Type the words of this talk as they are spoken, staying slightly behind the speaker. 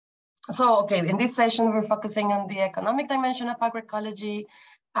So, okay, in this session, we're focusing on the economic dimension of agroecology.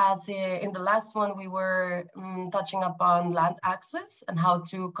 As in the last one, we were touching upon land access and how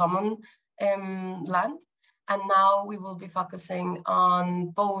to common land. And now we will be focusing on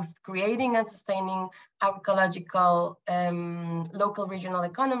both creating and sustaining agroecological local regional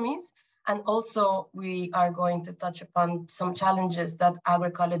economies. And also we are going to touch upon some challenges that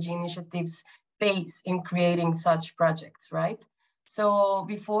agroecology initiatives face in creating such projects, right? So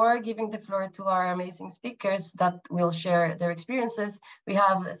before giving the floor to our amazing speakers that will share their experiences, we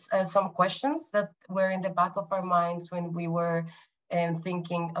have some questions that were in the back of our minds when we were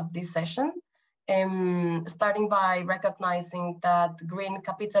thinking of this session. Starting by recognizing that green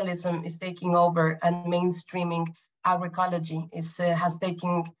capitalism is taking over and mainstreaming agroecology has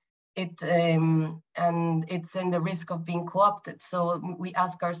taken it and it's in the risk of being co-opted. So we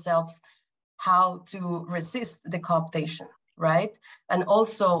ask ourselves how to resist the co-optation, right? And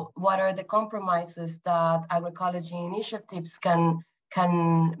also, what are the compromises that agroecology initiatives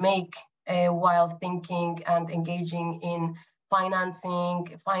can make while thinking and engaging in financing,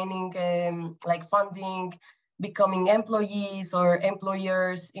 finding like funding, becoming employees or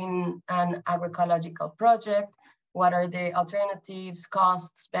employers in an agroecological project? What are the alternatives,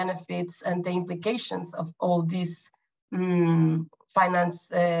 costs, benefits, and the implications of all these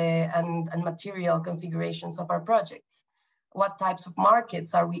finance and material configurations of our projects? What types of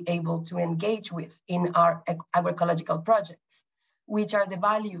markets are we able to engage with in our agroecological projects? Which are the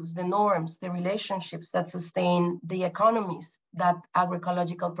values, the norms, the relationships that sustain the economies that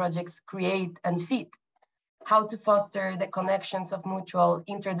agroecological projects create and feed? How to foster the connections of mutual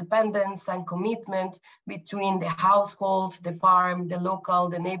interdependence and commitment between the household, the farm, the local,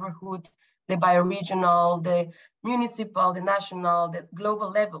 the neighborhood, the bioregional, the municipal, the national, the global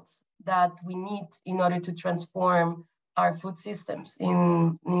levels that we need in order to transform our food systems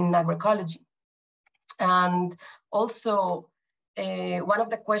in agroecology. And also, one of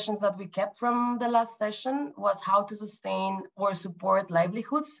the questions that we kept from the last session was how to sustain or support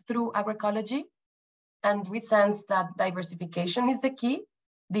livelihoods through agroecology. And we sense that diversification is the key,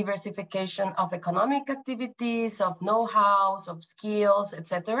 diversification of economic activities, of know-hows, of skills,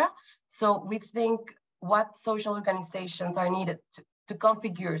 etc. So we think what social organizations are needed to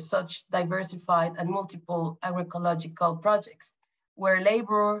configure such diversified and multiple agroecological projects, where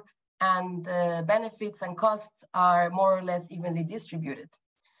labor and benefits and costs are more or less evenly distributed.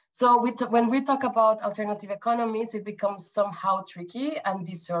 So when we talk about alternative economies, it becomes somehow tricky and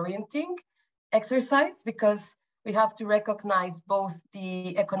disorienting exercise, because we have to recognize both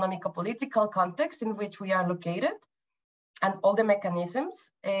the economico-political context in which we are located and all the mechanisms,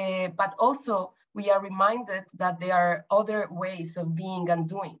 but also we are reminded that there are other ways of being and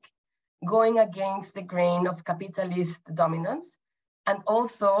doing, going against the grain of capitalist dominance, and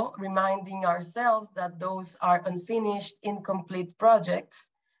also reminding ourselves that those are unfinished, incomplete projects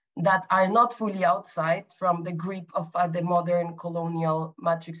that are not fully outside from the grip of the modern colonial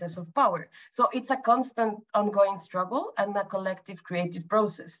matrices of power. So it's a constant ongoing struggle and a collective creative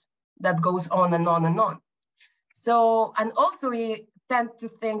process that goes on and on and on. So, and also we tend to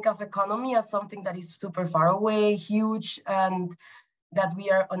think of economy as something that is super far away, huge, and that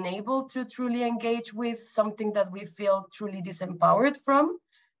we are unable to truly engage with, something that we feel truly disempowered from,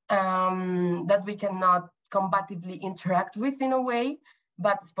 that we cannot combatively interact with in a way.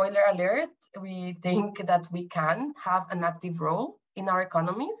 But spoiler alert, we think that we can have an active role in our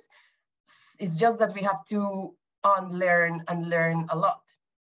economies. It's just that we have to unlearn and learn a lot.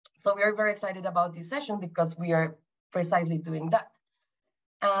 So we are very excited about this session because we are precisely doing that.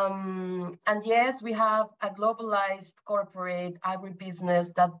 And yes, we have a globalized corporate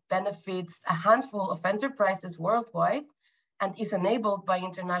agribusiness that benefits a handful of enterprises worldwide and is enabled by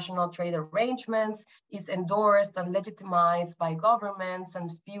international trade arrangements, is endorsed and legitimized by governments and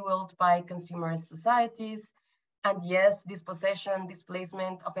fueled by consumer societies. And yes, dispossession,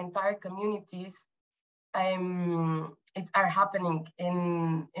 displacement of entire communities are happening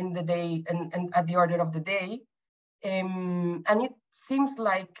in the day and at the order of the day. And it seems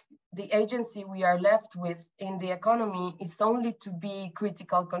like the agency we are left with in the economy is only to be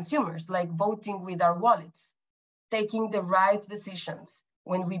critical consumers, like voting with our wallets, taking the right decisions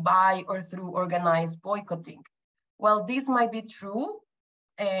when we buy or through organized boycotting. While this might be true,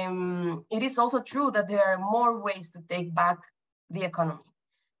 it is also true that there are more ways to take back the economy.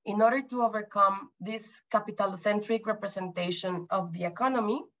 In order to overcome this capital-centric representation of the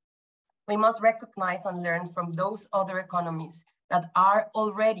economy, we must recognize and learn from those other economies that are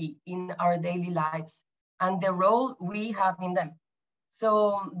already in our daily lives and the role we have in them.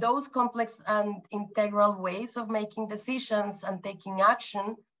 So those complex and integral ways of making decisions and taking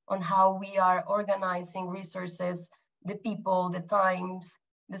action on how we are organizing resources, the people, the times,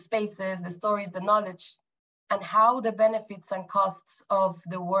 the spaces, the stories, the knowledge, and how the benefits and costs of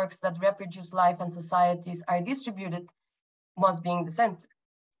the works that reproduce life and societies are distributed must be in the center.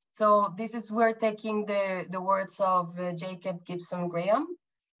 So this is where taking the words of Jacob Gibson Graham,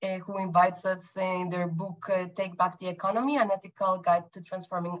 who invites us in their book, Take Back the Economy, an ethical guide to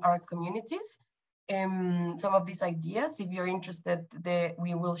transforming our communities. Some of these ideas, if you're interested,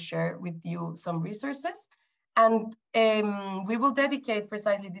 we will share with you some resources. And we will dedicate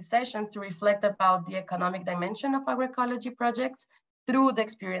precisely this session to reflect about the economic dimension of agroecology projects through the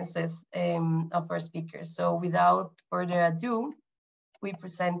experiences of our speakers. So without further ado, we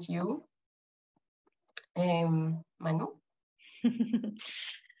present you Manu.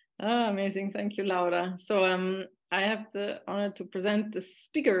 Amazing, thank you, Laura. So I have the honor to present the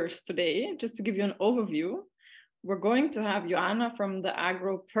speakers today. Just to give you an overview, we're going to have Joanna from the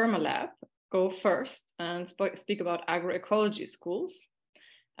AgroPermaLab go first and speak about agroecology schools.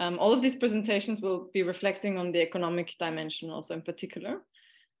 All of these presentations will be reflecting on the economic dimension also in particular.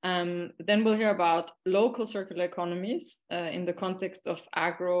 Then we'll hear about local circular economies in the context of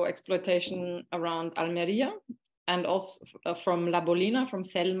agro-exploitation around Almeria, and also from La Bolina, from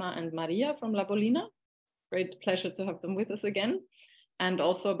Selma and Maria from La Bolina. Great pleasure to have them with us again. And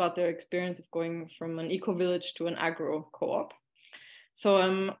also about their experience of going from an eco-village to an agro-co-op. So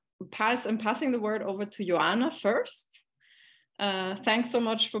I'm passing the word over to Joanna first. Thanks so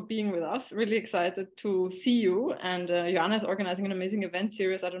much for being with us. Really excited to see you. And Joanna is organizing an amazing event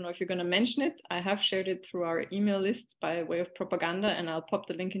series. I don't know if you're going to mention it. I have shared it through our email list by way of propaganda, and I'll pop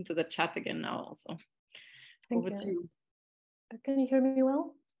the link into the chat again now also. Thank you. Can you hear me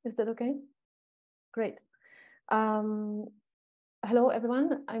well? Is that okay? Great. Hello,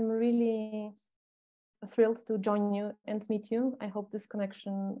 everyone. I'm really thrilled to join you and meet you. I hope this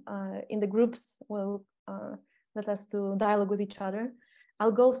connection in the groups will let us to dialogue with each other.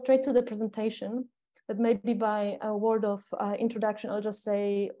 I'll go straight to the presentation, but maybe by a word of introduction, I'll just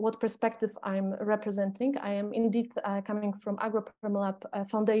say what perspective I'm representing. I am indeed coming from AgroPermaLab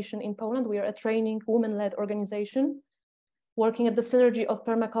Foundation in Poland. We are a training women-led organization working at the synergy of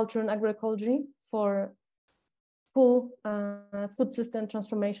permaculture and agroecology for full food system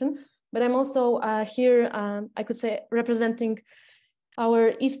transformation. But I'm also here, I could say, representing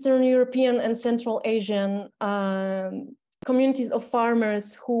our Eastern European and Central Asian communities of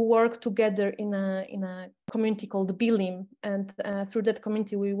farmers who work together in a community called Bilim. And through that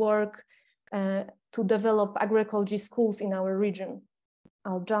community, we work to develop agroecology schools in our region.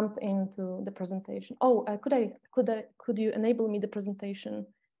 I'll jump into the presentation. Oh, could you enable me the presentation?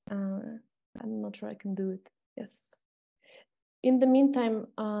 I'm not sure I can do it. Yes. In the meantime,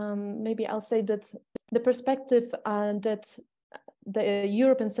 maybe I'll say that the perspective that the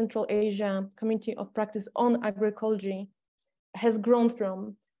Europe and Central Asia community of practice on agroecology has grown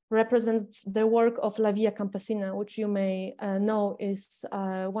from represents the work of La Via Campesina, which you may know is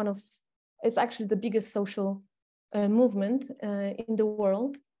it's actually the biggest social movement in the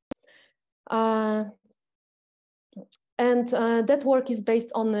world. And that work is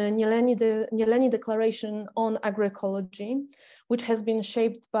based on the Nyeleni Declaration on Agroecology, which has been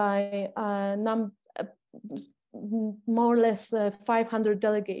shaped by more or less 500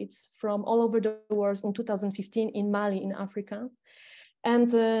 delegates from all over the world in 2015 in Mali, in Africa. And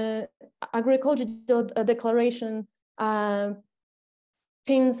the Agroecology Declaration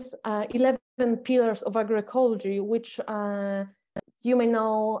pins 11 pillars of agroecology, which you may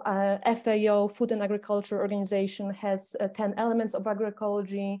know FAO, Food and Agriculture Organization, has 10 elements of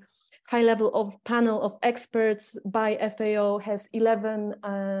agroecology. High level of panel of experts by FAO has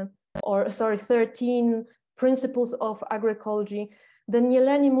 13 principles of agroecology. The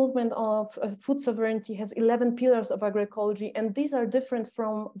Nyeleni movement of food sovereignty has 11 pillars of agroecology, and these are different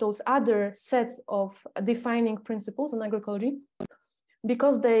from those other sets of defining principles on agroecology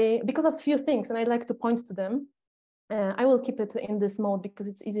because of few things, and I'd like to point to them. I will keep it in this mode because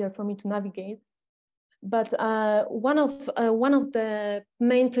it's easier for me to navigate. But one of the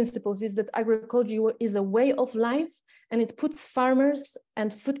main principles is that agroecology is a way of life, and it puts farmers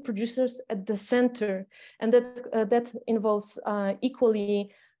and food producers at the center, and that involves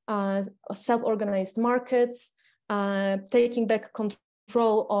equally self-organized markets, taking back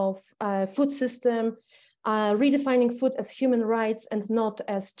control of food system, redefining food as human rights and not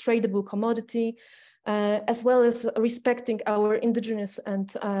as tradable commodity, as well as respecting our indigenous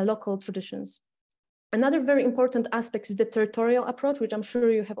and local traditions. Another very important aspect is the territorial approach, which I'm sure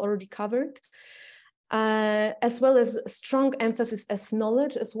you have already covered, as well as strong emphasis as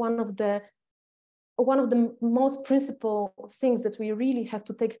knowledge as one of the one of the most principal things that we really have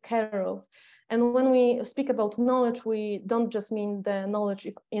to take care of. And when we speak about knowledge, we don't just mean the knowledge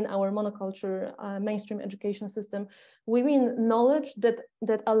in our monoculture mainstream education system. We mean knowledge that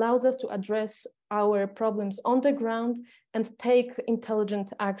allows us to address our problems on the ground and take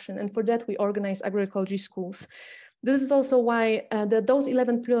intelligent action. And for that, we organize agroecology schools. This is also why those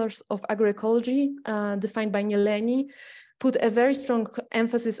 11 pillars of agroecology defined by Nieleni put a very strong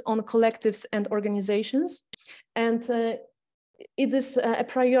emphasis on collectives and organizations. And it is a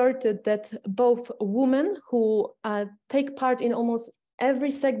priority that both women who take part in almost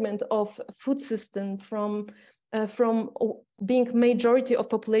every segment of food system, from being majority of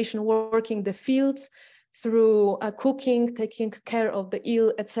population working the fields, through cooking, taking care of the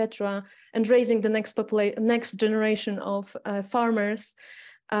ill, etc., and raising the next generation of farmers.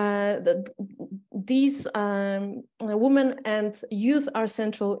 These women and youth are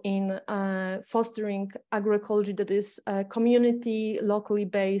central in fostering agroecology that is community, locally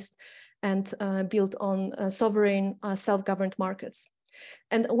based, and built on sovereign, self-governed markets.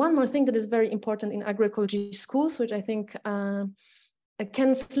 And one more thing that is very important in agroecology schools, which I think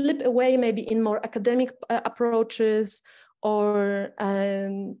can slip away maybe in more academic approaches, or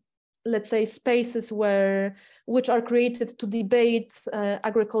let's say spaces which are created to debate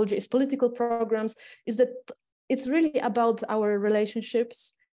agroecology as political programs, is that it's really about our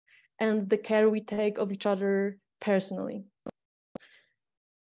relationships and the care we take of each other personally.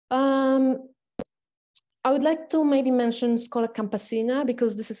 I would like to maybe mention Scuola Campesina,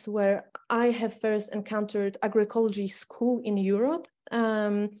 because this is where I have first encountered agroecology school in Europe.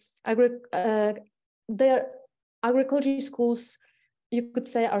 Their agroecology schools, you could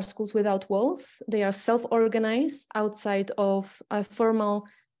say, are schools without walls. They are self-organized outside of formal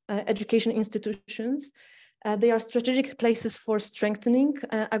education institutions. They are strategic places for strengthening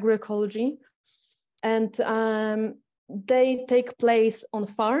agroecology. And they take place on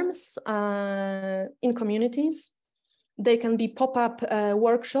farms, in communities. They can be pop-up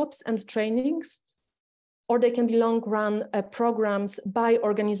workshops and trainings, or they can be long-run programs by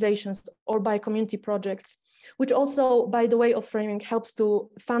organizations or by community projects, which also, by the way of framing, helps to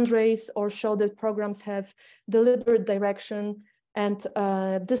fundraise or show that programs have deliberate direction and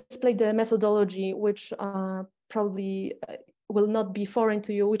display the methodology, which probably will not be foreign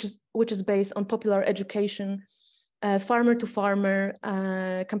to you, which is based on popular education, farmer to farmer,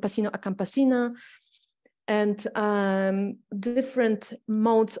 campesino a campesina, and different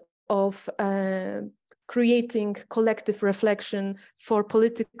modes of creating collective reflection for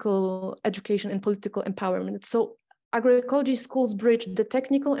political education and political empowerment. So agroecology schools bridge the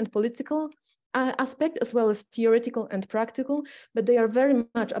technical and political aspect, as well as theoretical and practical, but they are very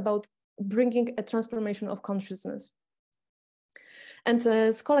much about bringing a transformation of consciousness. And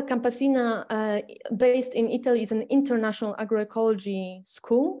Scuola Campesina, based in Italy, is an international agroecology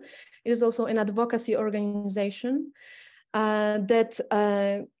school. It is also an advocacy organization that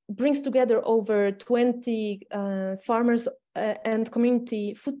brings together over 20 farmers and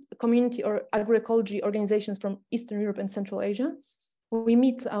community or agroecology organizations from Eastern Europe and Central Asia. We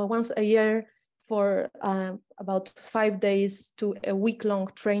meet once a year for about 5 days to a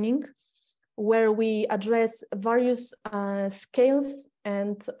week-long training, where we address various scales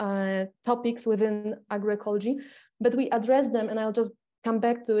and topics within agroecology, but we address them, and I'll just come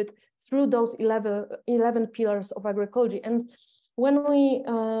back to it, through those 11 pillars of agroecology. And when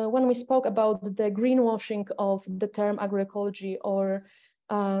we spoke about the greenwashing of the term agroecology, or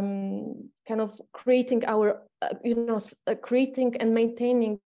kind of creating our, creating and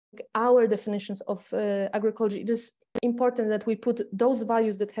maintaining our definitions of agroecology, it is important that we put those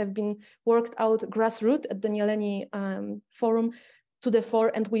values that have been worked out grassroots at the Nieleni Forum to the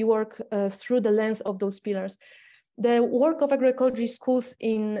fore, and we work through the lens of those pillars. The work of agroecology schools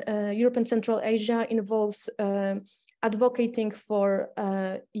in Europe and Central Asia involves advocating for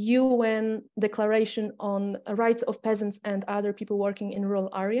UN declaration on rights of peasants and other people working in rural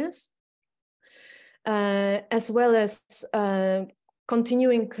areas, as well as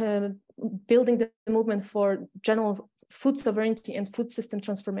continuing building the movement for general food sovereignty and food system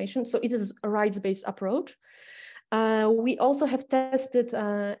transformation. So it is a rights-based approach. We also have tested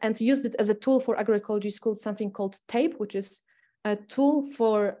and used it as a tool for agroecology schools, something called TAPE, which is a tool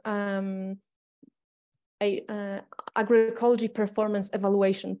for agroecology performance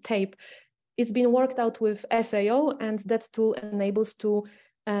evaluation, TAPE. It's been worked out with FAO, and that tool enables to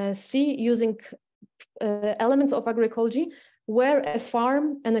see, using elements of agroecology, where a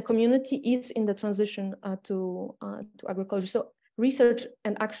farm and a community is in the transition to agroecology. So research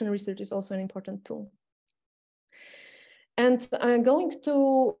and action research is also an important tool. And going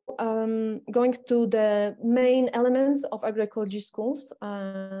to the main elements of agroecology schools,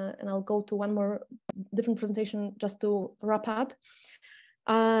 and I'll go to one more different presentation just to wrap up.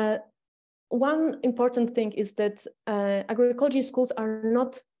 One important thing is that agroecology schools are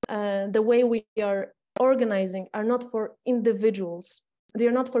not, the way we are organizing are not for individuals. They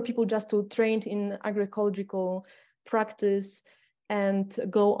are not for people just to train in agroecological practice and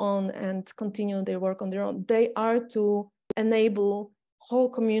go on and continue their work on their own. They are to enable whole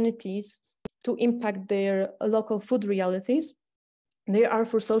communities to impact their local food realities. They are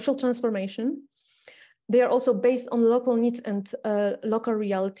for social transformation. They are also based on local needs and local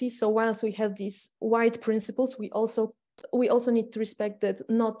realities. So whilst we have these wide principles, we also need to respect that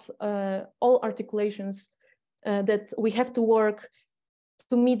not all articulations that we have to work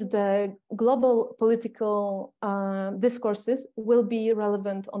to meet the global political discourses will be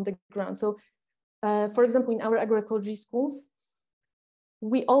relevant on the ground. So for example, in our agroecology schools,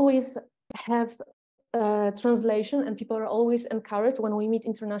 we always have translation, and people are always encouraged when we meet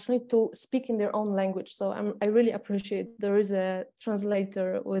internationally to speak in their own language. So I really appreciate there is a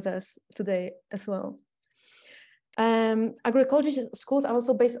translator with us today as well. Agroecology schools are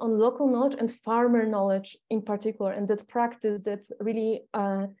also based on local knowledge and farmer knowledge in particular, and that practice that really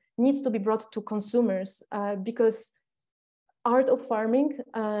needs to be brought to consumers because art of farming,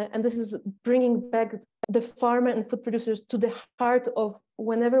 and this is bringing back the farmer and food producers to the heart of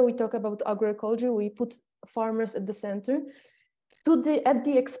whenever we talk about agroecology, we put farmers at the center, at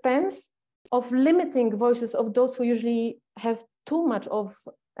the expense of limiting voices of those who usually have too much of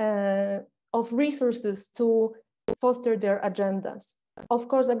resources to foster their agendas. Of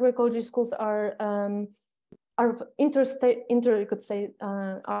course, agroecology schools are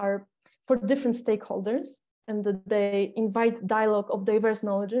for different stakeholders, and that they invite dialogue of diverse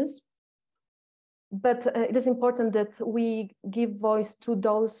knowledges. But it is important that we give voice to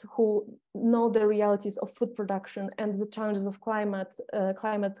those who know the realities of food production and the challenges of climate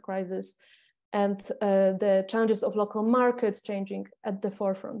crisis, and the challenges of local markets changing at the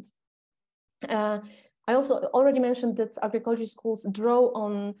forefront. I also already mentioned that agroecology schools draw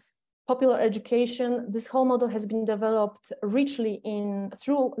on popular education. This whole model has been developed richly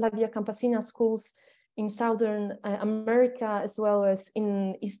through La Via Campesina schools in Southern America, as well as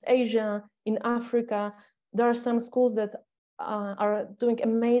in East Asia, in Africa. There are some schools that are doing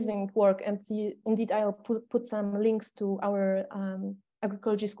amazing work, and indeed I'll put some links to our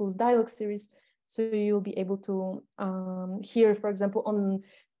agroecology schools dialogue series, so you'll be able to hear, for example, on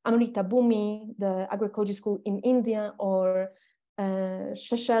Amrita Bhumi, the agroecology school in India, or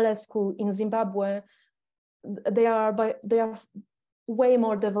Sheshele school in Zimbabwe. They are way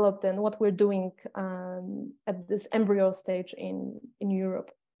more developed than what we're doing at this embryo stage in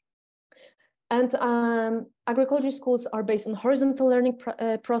Europe. And agroecology schools are based on horizontal learning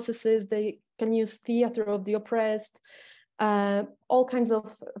processes. They can use theater of the oppressed, all kinds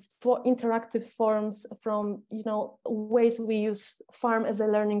of interactive forms, from ways we use farm as a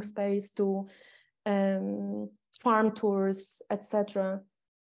learning space to farm tours, etc.,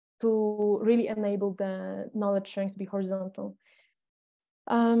 to really enable the knowledge sharing to be horizontal.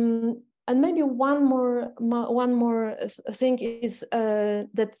 And maybe one more thing is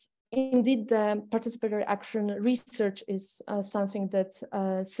that indeed the participatory action research is something that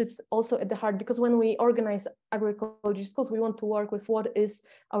sits also at the heart, because when we organize agroecology schools, we want to work with what is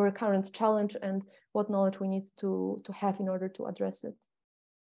our current challenge and what knowledge we need to have in order to address it.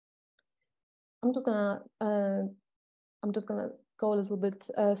 I'm just gonna go a little bit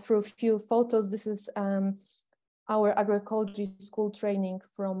through a few photos. This is our agroecology school training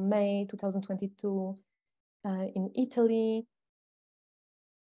from May 2022 in Italy.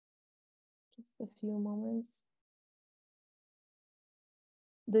 Just a few moments.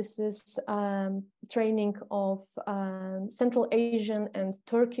 This is training of Central Asian and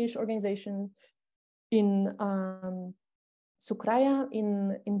Turkish organization in Sukraya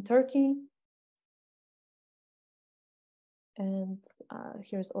in Turkey. And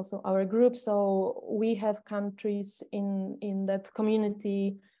here's also our group. So we have countries in that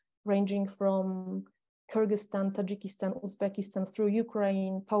community ranging from Kyrgyzstan, Tajikistan, Uzbekistan, through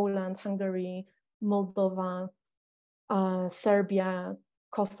Ukraine, Poland, Hungary, Moldova, Serbia,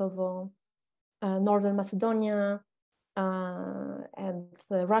 Kosovo, Northern Macedonia, and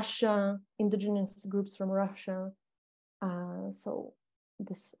Russia, indigenous groups from Russia. So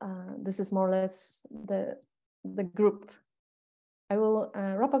this is more or less the group. I will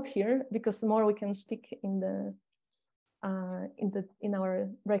wrap up here because more we can speak in our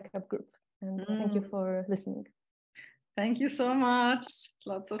breakup group. And thank you for listening. Thank you so much.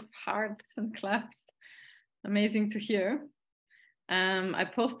 Lots of hearts and claps. Amazing to hear. I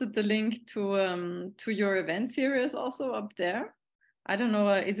posted the link to your event series also up there. I don't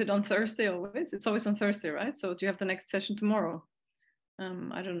know, is it on Thursday always? It's always on Thursday, right? So do you have the next session tomorrow?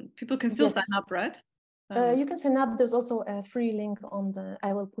 I don't, people can still sign up, right? You can sign up. There's also a free link on the,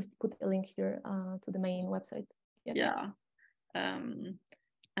 I will put a link here to the main website. Yeah.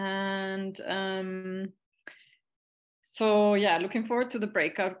 So yeah, looking forward to the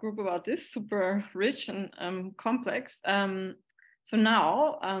breakout group about this, super rich and complex. So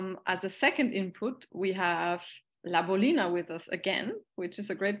now, as a second input, we have La Bolina with us again, which is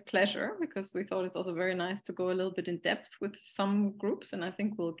a great pleasure because we thought it's also very nice to go a little bit in depth with some groups, and I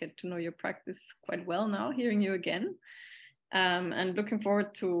think we'll get to know your practice quite well now, hearing you again. And looking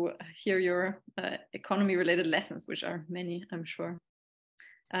forward to hear your economy-related lessons, which are many, I'm sure.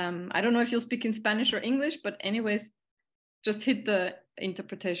 I don't know if you'll speak in Spanish or English, but anyways, just hit the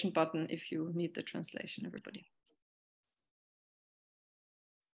interpretation button if you need the translation, everybody.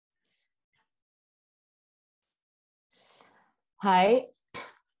 Hi,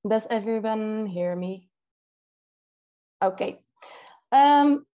 does everyone hear me? Okay.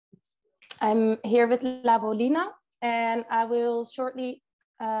 I'm here with La Bolina, and I will shortly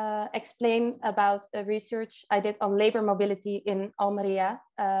explain about a research I did on labor mobility in Almeria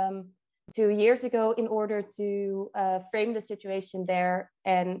 2 years ago in order to frame the situation there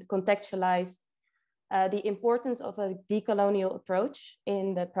and contextualize the importance of a decolonial approach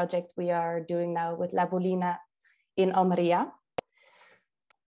in the project we are doing now with La Bolina in Almeria.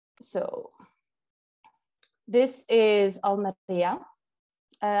 So this is Almeria.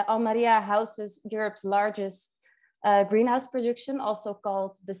 Almeria houses Europe's largest greenhouse production, also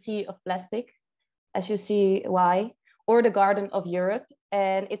called the Sea of Plastic, as you see why, or the Garden of Europe.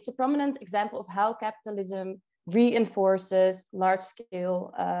 And it's a prominent example of how capitalism reinforces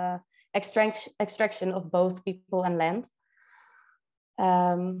large-scale extraction of both people and land.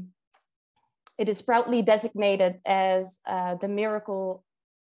 It is proudly designated as the miracle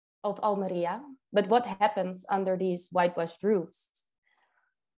of Almeria, but what happens under these whitewashed roofs?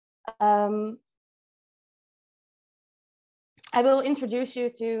 I will introduce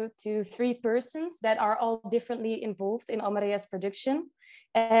you to 3 persons that are all differently involved in Almeria's production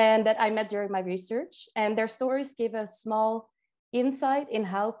and that I met during my research. And their stories give a small insight in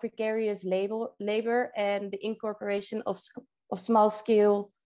how precarious labor and the incorporation of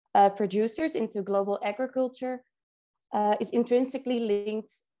small-scale producers into global agriculture is intrinsically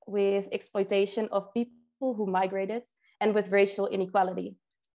linked with exploitation of people who migrated and with racial inequality.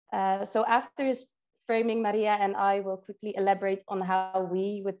 So after this framing, Maria and I will quickly elaborate on how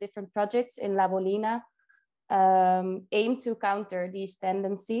we, with different projects in La Bolina, aim to counter these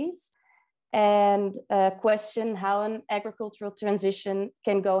tendencies and question how an agricultural transition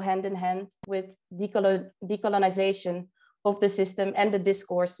can go hand in hand with decolonization of the system and the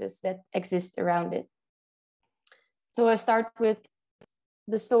discourses that exist around it. So I start with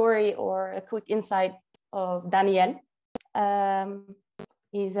the story or a quick insight of Daniel.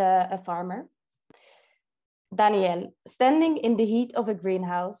 He's a farmer. Daniel, standing in the heat of a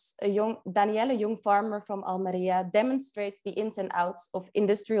greenhouse, Daniel, a young farmer from Almeria, demonstrates the ins and outs of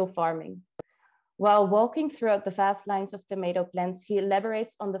industrial farming. While walking throughout the vast lines of tomato plants, he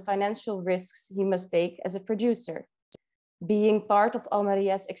elaborates on the financial risks he must take as a producer. Being part of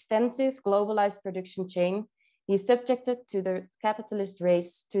Almeria's extensive globalized production chain, he is subjected to the capitalist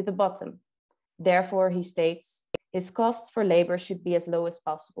race to the bottom. Therefore, he states, his costs for labor should be as low as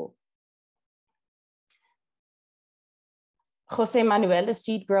possible. José Manuel, a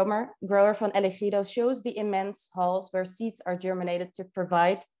seed grower from El Ejido, shows the immense halls where seeds are germinated to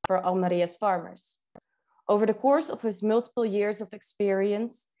provide for Almeria's farmers. Over the course of his multiple years of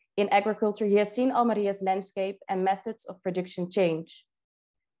experience in agriculture, he has seen Almeria's landscape and methods of production change.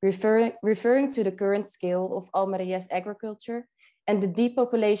 Referring to the current scale of Almeria's agriculture and the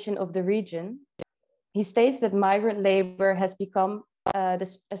depopulation of the region, he states that migrant labor has become a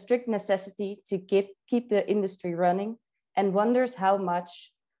strict necessity to keep the industry running, and wonders how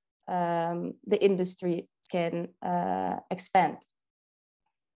much the industry can expand.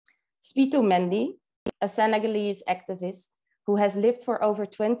 Spito Mendy, a Senegalese activist who has lived for over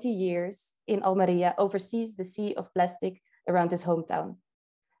 20 years in Almeria, oversees the Sea of Plastic around his hometown.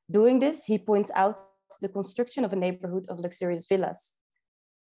 Doing this, he points out the construction of a neighborhood of luxurious villas.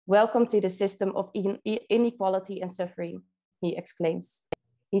 Welcome to the system of inequality and suffering, he exclaims.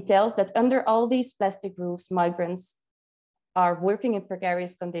 He tells that under all these plastic roofs, migrants are working in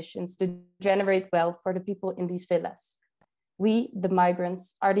precarious conditions to generate wealth for the people in these villas. We, the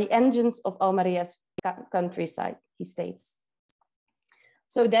migrants, are the engines of Almeria's countryside, he states.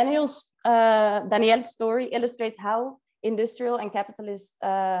 So Daniel's story illustrates how industrial and capitalist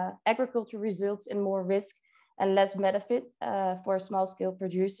agriculture results in more risk and less benefit for small-scale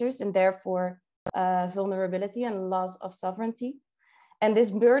producers, and therefore vulnerability and loss of sovereignty. And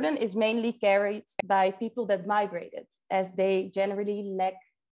this burden is mainly carried by people that migrated, as they generally lack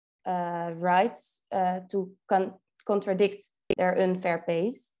rights to contradict their unfair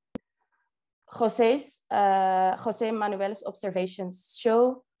pays. Jose Manuel's observations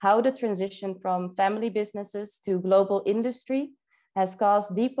show how the transition from family businesses to global industry has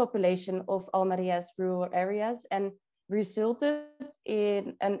caused depopulation of Almeria's rural areas and resulted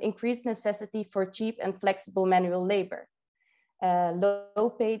in an increased necessity for cheap and flexible manual labor.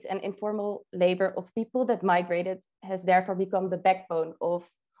 Low-paid and informal labor of people that migrated has therefore become the backbone of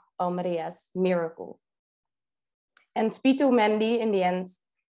Almeria's miracle. And Spito Mendy, in the end,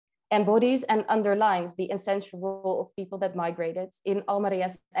 embodies and underlines the essential role of people that migrated in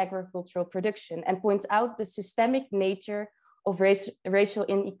Almeria's agricultural production and points out the systemic nature of racial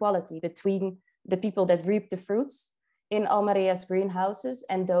inequality between the people that reap the fruits in Almeria's greenhouses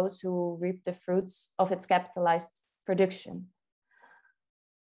and those who reap the fruits of its capitalized production.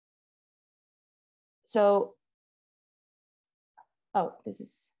 So, oh,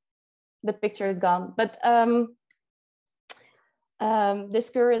 the picture is gone, but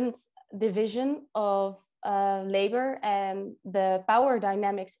this current division of labor and the power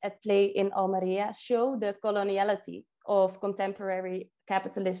dynamics at play in Almeria show the coloniality of contemporary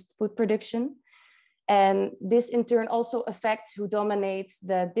capitalist food production. And this in turn also affects who dominates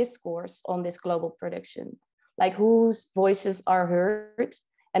the discourse on this global production, like whose voices are heard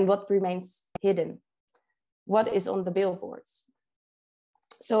and what remains hidden, what is on the billboards.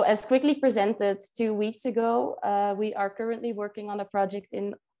 So as quickly presented 2 weeks ago, we are currently working on a project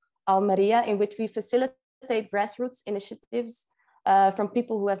in Almeria in which we facilitate grassroots initiatives from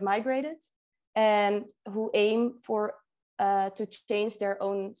people who have migrated and who aim for to change their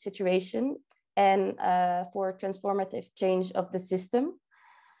own situation and for transformative change of the system.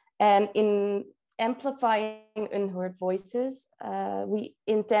 And in amplifying unheard voices, we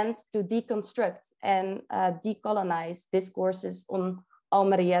intend to deconstruct and decolonize discourses on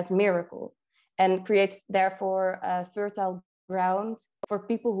Almeria's miracle and create therefore a fertile ground for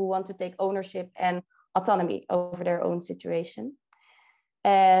people who want to take ownership and autonomy over their own situation.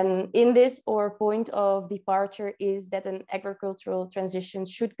 And in this, our point of departure is that an agricultural transition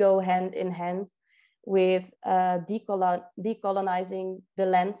should go hand in hand with decolonizing the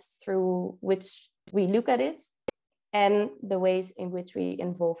lens through which we look at it and the ways in which we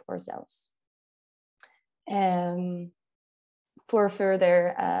involve ourselves. For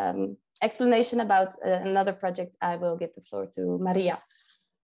further explanation about another project, I will give the floor to Maria.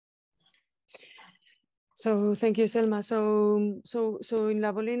 So thank you, Selma. So in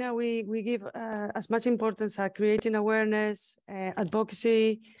La Bolina, we give as much importance at creating awareness,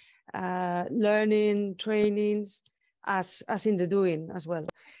 advocacy, learning, trainings, as in the doing as well.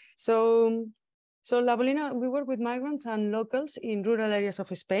 So La Bolina, we work with migrants and locals in rural areas of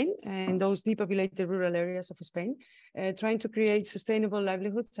Spain, and those depopulated rural areas of Spain, trying to create sustainable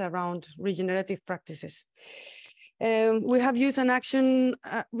livelihoods around regenerative practices. We have used an action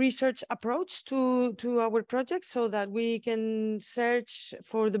research approach to our project so that we can search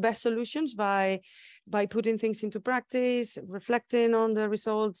for the best solutions by putting things into practice, reflecting on the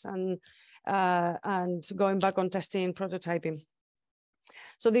results, and going back on testing, prototyping.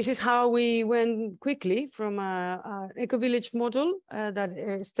 So this is how we went quickly from an eco-village model that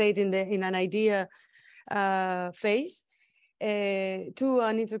stayed in an idea phase to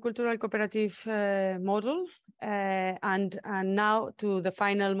an intercultural cooperative model, and now to the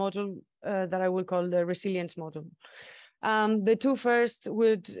final model that I will call the resilience model. The two first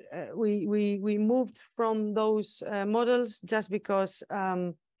we moved from those models just because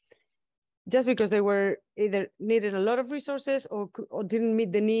they were either needed a lot of resources or didn't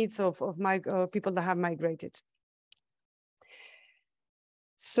meet the needs of people that have migrated.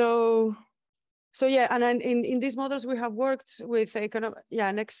 So yeah, and in these models we have worked with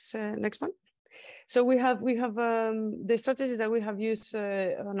next one. So we have the strategies that we have used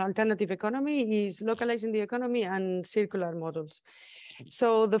on alternative economy is localizing the economy and circular models.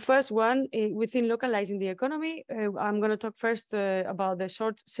 So the first one within localizing the economy, I'm going to talk first about the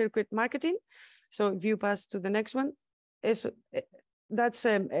short circuit marketing. So if you pass to the next one, that's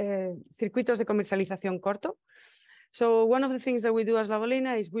circuitos de comercialización corto. So one of the things that we do as La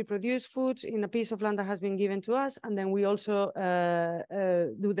Bolina is we produce food in a piece of land that has been given to us, and then we also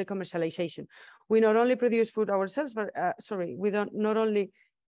do the commercialization. We not only produce food ourselves, but we don't not only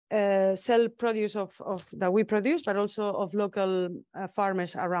sell produce of that we produce, but also of local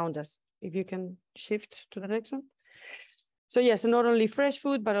farmers around us. If you can shift to the next one. So yes, not only fresh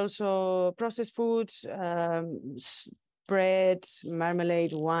food, but also processed foods, bread,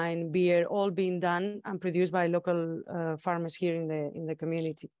 marmalade, wine, beer, all being done and produced by local farmers here in the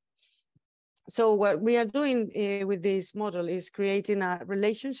community. So what we are doing with this model is creating a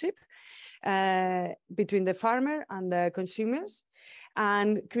relationship between the farmer and the consumers,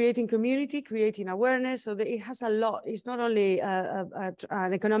 and creating community, creating awareness. So that it has a lot. It's not only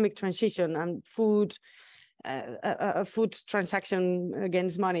an economic transition and food, a food transaction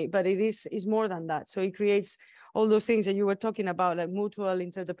against money, but it is more than that. So it creates all those things that you were talking about, like mutual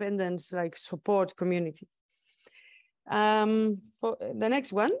interdependence, like support, community. For the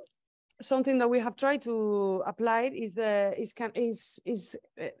next one, something that we have tried to apply is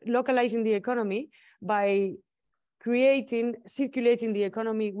localizing the economy by circulating the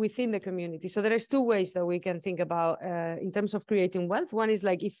economy within the community. So there is two ways that we can think about in terms of creating wealth. One is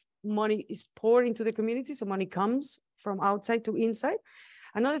like if money is poured into the community, so money comes from outside to inside.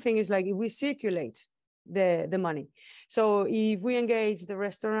 Another thing is like if we circulate the money. So if we engage the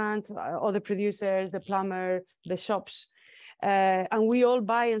restaurant, or the producers, the plumber, the shops, and we all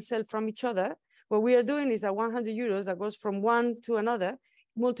buy and sell from each other, what we are doing is that 100 euros that goes from one to another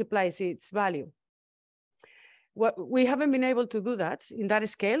multiplies its value. We haven't been able to do that in that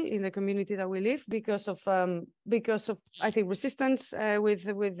scale in the community that we live because of I think resistance with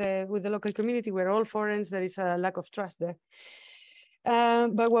the local community. We're all foreigners. There is a lack of trust there.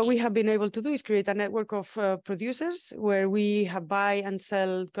 But what we have been able to do is create a network of producers where we buy and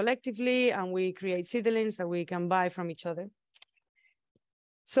sell collectively, and we create seedlings that we can buy from each other.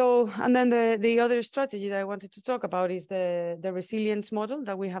 So, and then the other strategy that I wanted to talk about is the resilience model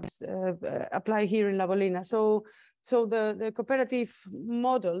that we have applied here in La Bolina. So the cooperative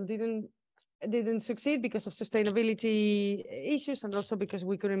model didn't succeed because of sustainability issues, and also because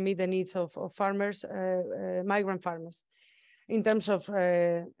we couldn't meet the needs of farmers, migrant farmers, in terms of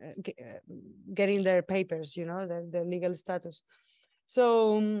getting their papers, you know, the legal status.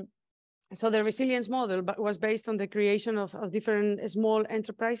 So the resilience model was based on the creation of different small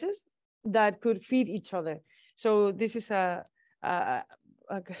enterprises that could feed each other. So this is a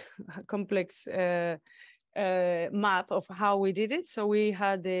complex map of how we did it. So we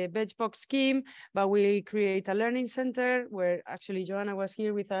had the veg box scheme, but we create a learning center where actually Joanna was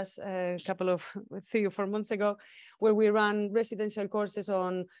here with us a couple of 3 or 4 months ago, where we run residential courses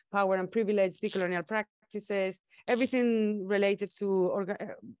on power and privilege, decolonial practices, everything related to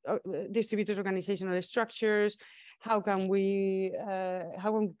distributed organizational structures. How can we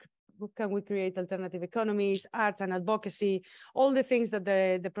create alternative economies, art and advocacy, all the things that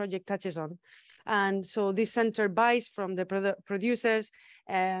the project touches on. And so this center buys from the producers,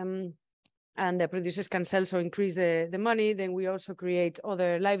 and the producers can sell, so increase the money. Then we also create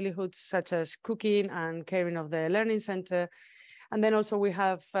other livelihoods such as cooking and caring of the learning center. And then also we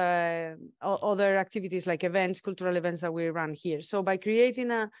have other activities like events, cultural events that we run here. So by creating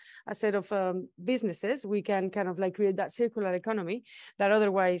a set of businesses, we can kind of like create that circular economy that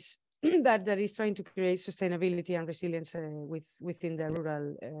otherwise that is trying to create sustainability and resilience within the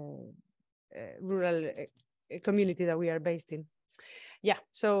rural community that we are based in. Yeah,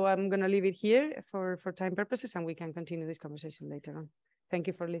 so I'm going to leave it here for time purposes, and we can continue this conversation later on. Thank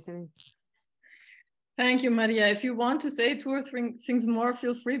you for listening. Thank you, Maria. If you want to say 2 or 3 things more,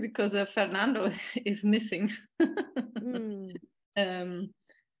 feel free, because Fernando is missing.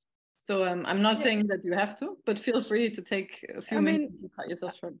 So I'm not saying that you have to, but feel free to take a few minutes to cut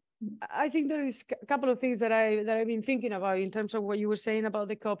yourself short. I think there is a couple of things that I've been thinking about in terms of what you were saying about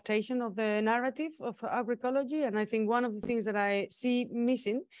the cooptation of the narrative of agroecology, and I think one of the things that I see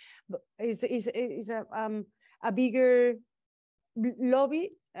missing is a bigger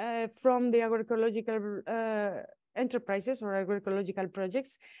lobby from the agroecological enterprises or agroecological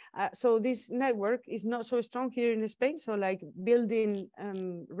projects. So this network is not so strong here in Spain. So like building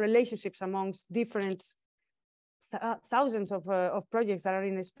relationships amongst different thousands of projects that are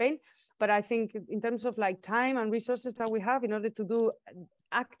in Spain. But I think in terms of like time and resources that we have in order to do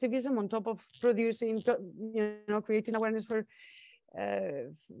activism on top of producing, you know, creating awareness for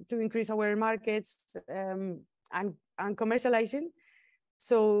to increase our markets and commercializing.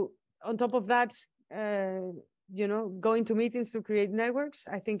 So on top of that, you know, going to meetings to create networks,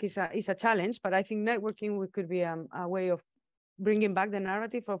 I think is a challenge. But I think networking could be a way of bringing back the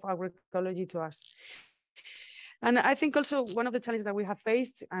narrative of agroecology to us. And I think also one of the challenges that we have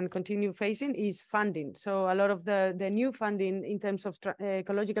faced and continue facing is funding. So a lot of the new funding in terms of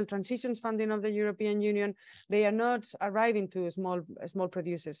ecological transitions funding of the European Union, they are not arriving to small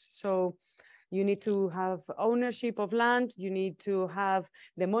producers. So you need to have ownership of land, you need to have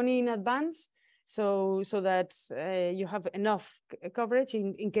the money in advance, so that you have enough coverage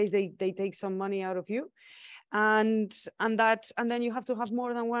in case they take some money out of you. And then you have to have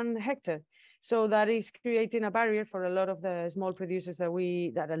more than 1 hectare. So that is creating a barrier for a lot of the small producers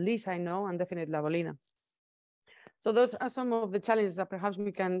that at least I know, and definitely Bolina. So those are some of the challenges that perhaps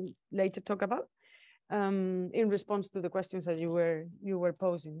we can later talk about in response to the questions that you were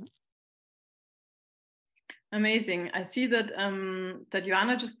posing. Amazing. I see that that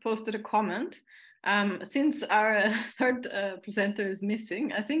Joanna just posted a comment. Since our third presenter is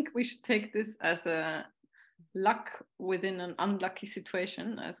missing, I think we should take this as a luck within an unlucky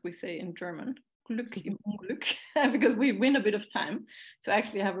situation, as we say in German, Glück im Unglück, because we win a bit of time to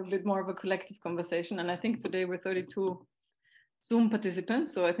actually have a bit more of a collective conversation. And I think today we're 32 Zoom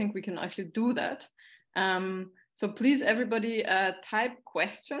participants, so I think we can actually do that. So please, everybody, type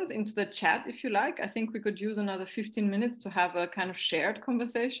questions into the chat if you like. I think we could use another 15 minutes to have a kind of shared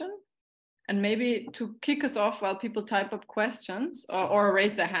conversation. And maybe to kick us off while people type up questions, or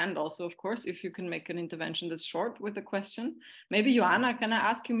raise their hand also, of course, if you can make an intervention that's short with a question. Maybe Joanna, can I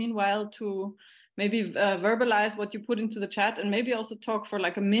ask you meanwhile to maybe verbalize what you put into the chat, and maybe also talk for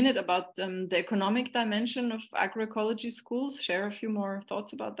like a minute about the economic dimension of agroecology schools, share a few more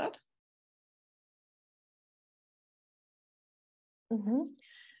thoughts about that? Mm-hmm.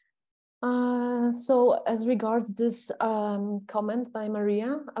 So as regards this comment by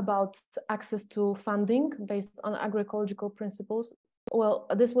Maria about access to funding based on agroecological principles, well,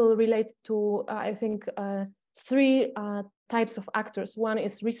 this will relate to, I think, 3 types of actors. One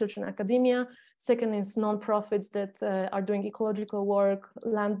is research and academia, second is non-profits that are doing ecological work,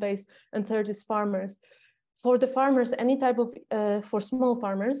 land-based, and third is farmers. For the farmers, any type of, for small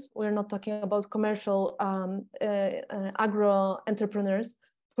farmers, we're not talking about commercial agro entrepreneurs.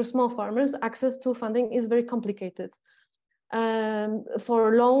 For small farmers, access to funding is very complicated.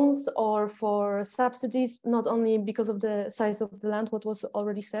 For loans or for subsidies, not only because of the size of the land, what was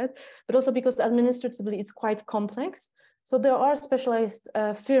already said, but also because administratively it's quite complex. So there are specialized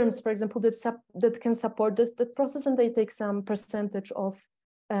firms, for example, that can support that process, and they take some percentage of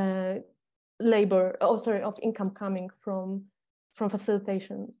of income coming from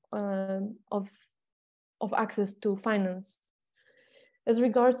facilitation of access to finance. As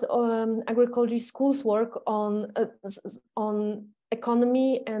regards agroecology schools work on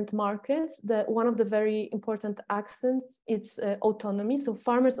economy and markets, one of the very important accents is autonomy. So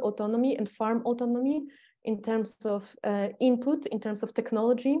farmers' autonomy and farm autonomy in terms of input, in terms of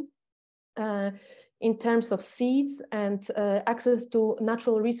technology, in terms of seeds and access to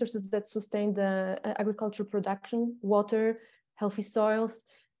natural resources that sustain the agricultural production, water, healthy soils,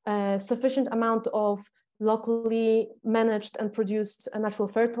 sufficient amount of locally managed and produced natural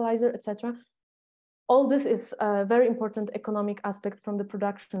fertilizer, etc. All this is a very important economic aspect from the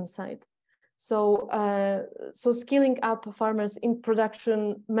production side. So, so skilling up farmers in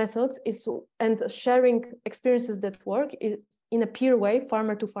production methods and sharing experiences that work in a peer way,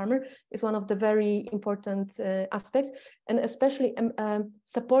 farmer to farmer, is one of the very important aspects, and especially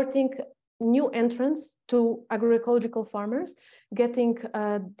supporting new entrants to agroecological farmers, getting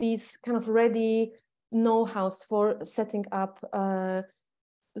these kind of ready know-hows for setting up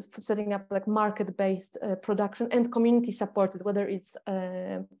like market-based production and community-supported, whether it's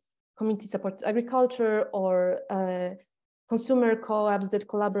community-supported agriculture or consumer co-ops that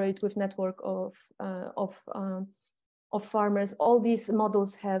collaborate with network of farmers. All these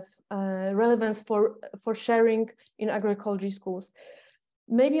models have relevance for sharing in agroecology schools.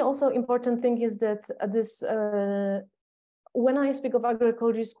 Maybe also important thing is that this when I speak of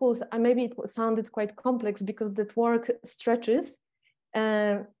agroecology schools, maybe it sounded quite complex because that work stretches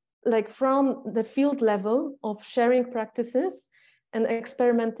like from the field level of sharing practices and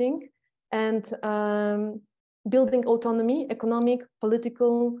experimenting and building autonomy, economic,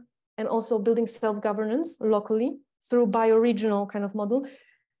 political, and also building self-governance locally through bioregional kind of model,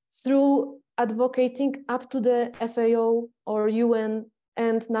 through advocating up to the FAO or UN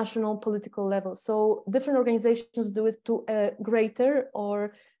and national political level. So different organizations do it to a greater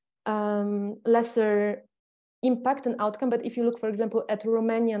or lesser impact and outcome. But if you look, for example, at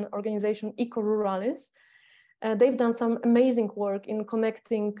Romanian organization Eco-Ruralis, they've done some amazing work in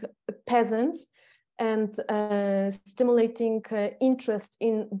connecting peasants and stimulating interest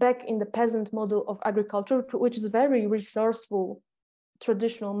back in the peasant model of agriculture, which is very resourceful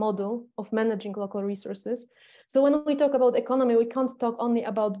traditional model of managing local resources. So when we talk about economy, we can't talk only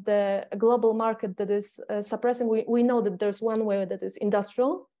about the global market that is suppressing. We know that there's one way that is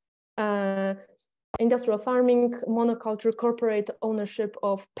industrial farming, monoculture, corporate ownership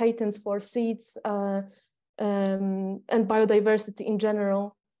of patents for seeds, and biodiversity in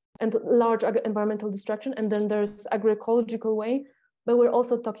general, and large environmental destruction. And then there's agroecological way, but we're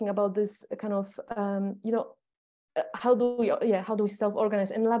also talking about this kind of, you know, how do we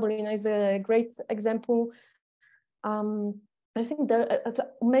self-organize? And Bolina is a great example. I think there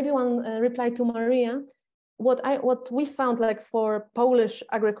maybe one reply to Maria. What we found, like for Polish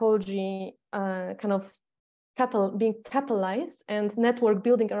agroecology kind of being catalyzed and network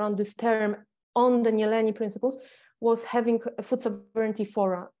building around this term on the Nyeleni principles, was having a food sovereignty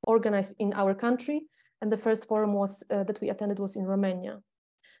fora organized in our country. And the first forum was that we attended was in Romania.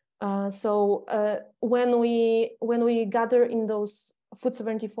 So when we gather in those food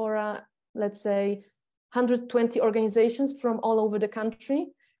sovereignty fora, let's say 120 organizations from all over the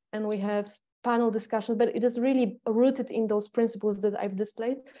country, and we have panel discussions, but it is really rooted in those principles that I've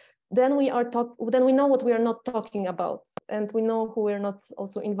displayed. Then we know what we are not talking about, and we know who we're not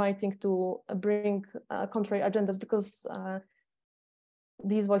also inviting to bring contrary agendas, because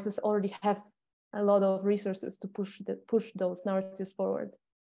these voices already have a lot of resources to push those narratives forward.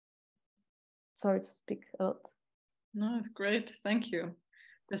 Sorry to speak a lot. No, it's great. Thank you.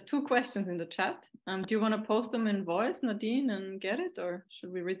 There's 2 questions in the chat. Do you want to post them in voice, Nadine, and get it, or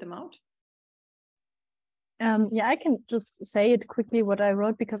should we read them out? Yeah, I can just say it quickly what I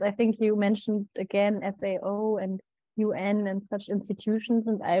wrote, because I think you mentioned again FAO and UN and such institutions,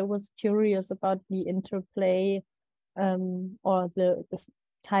 and I was curious about the interplay or the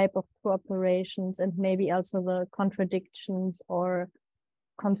type of cooperations, and maybe also the contradictions or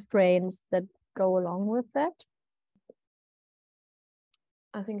constraints that go along with that.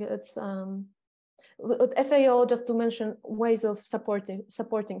 I think it's with FAO, just to mention ways of supporting,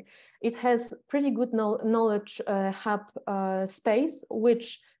 it has pretty good knowledge hub space,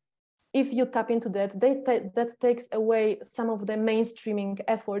 which if you tap into that, that takes away some of the mainstreaming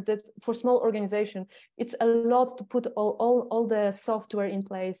effort that for small organization, it's a lot to put all the software in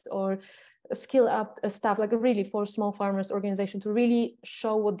place or skill up staff, like really for small farmers organization to really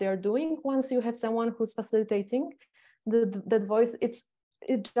show what they're doing. Once you have someone who's facilitating that voice,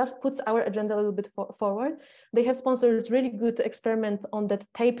 it just puts our agenda a little bit forward. They have sponsored really good experiment on that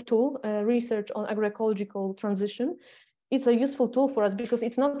TAPE tool, research on agroecological transition. It's a useful tool for us because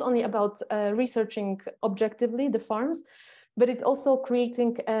it's not only about researching objectively the farms, but it's also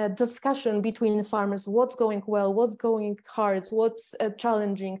creating a discussion between farmers. What's going well, what's going hard, what's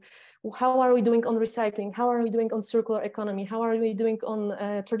challenging, how are we doing on recycling, how are we doing on circular economy, how are we doing on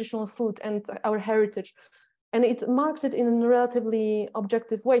traditional food and our heritage. And it marks it in a relatively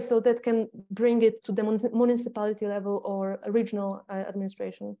objective way, so that can bring it to the municipality level or regional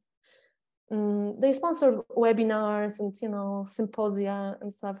administration. They sponsor webinars and symposia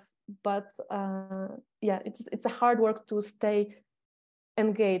and stuff, but yeah, it's a hard work to stay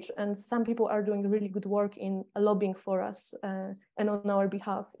engaged. And some people are doing really good work in lobbying for us and on our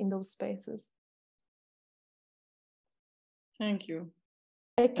behalf in those spaces. Thank you.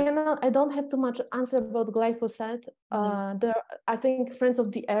 I don't have too much answer about glyphosate. I think Friends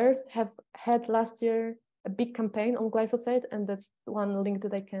of the Earth have had last year a big campaign on glyphosate, and that's one link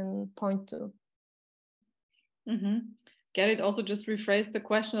that I can point to. Gerrit also just rephrased the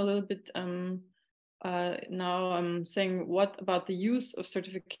question a little bit. Now I'm saying, what about the use of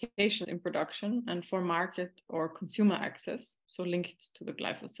certifications in production and for market or consumer access? So linked to the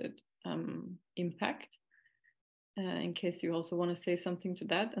glyphosate impact. In case you also want to say something to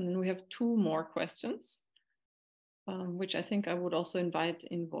that. And then we have 2 more questions, which I think I would also invite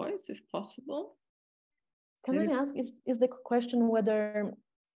in voice if possible. Can I ask, is the question whether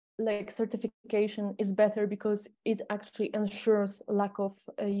like certification is better because it actually ensures lack of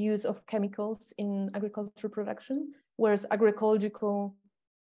use of chemicals in agricultural production, whereas agroecological,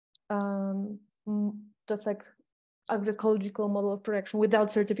 just like agroecological model of production without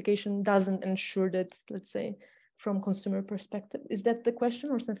certification doesn't ensure that, let's say, from consumer perspective? Is that the question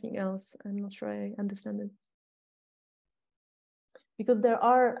or something else? I'm not sure I understand it. Because there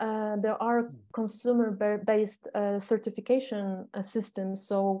are consumer-based certification systems.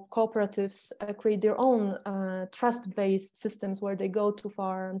 So cooperatives create their own trust-based systems where they go to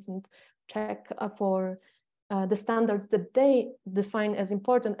farms and check for the standards that they define as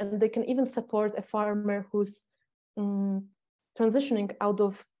important, and they can even support a farmer who's transitioning out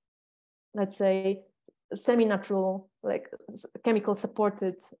of, let's say, semi-natural, like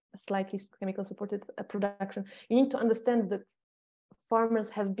slightly chemical supported production. You need to understand that farmers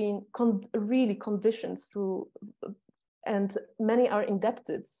have been really conditioned through, and many are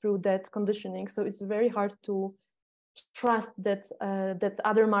indebted through that conditioning. So it's very hard to trust that that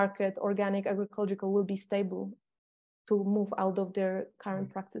other market, organic, agroecological, will be stable to move out of their current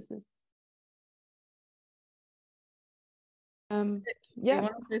practices. Yeah. Do you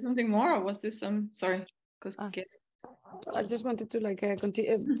want to say something more, or was this sorry? Because I just wanted to like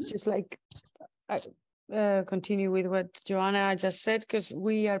continue, just like continue with what Joanna just said, because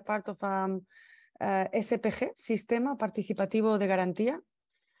we are part of SPG, Sistema Participativo de Garantía.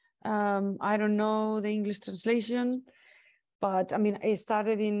 I don't know the English translation, but I mean, I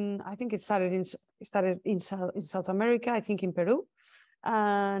think it started in South America, I think in Peru.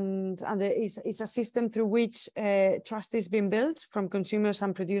 And there is a system through which trust is being built from consumers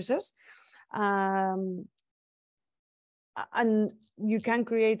and producers. And you can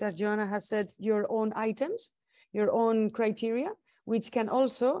create, as Joanna has said, your own items, your own criteria, which can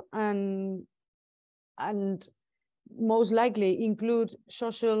also and most likely include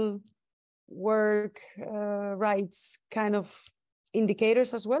social work rights kind of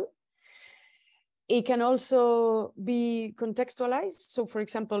indicators as well. It can also be contextualized. So, for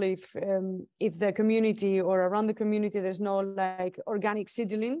example, if the community or around the community there's no like organic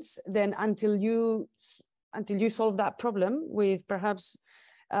seedlings, then until you solve that problem with perhaps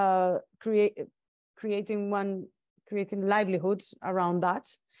creating livelihoods around that,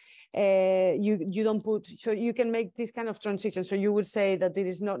 you don't put, so you can make this kind of transition. So you would say that it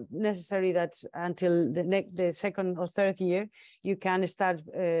is not necessary that until the second or third year you can start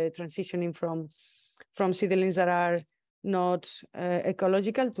transitioning from seedlings that are not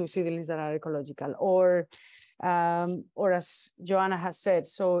ecological to seedlings that are ecological, or as Joanna has said,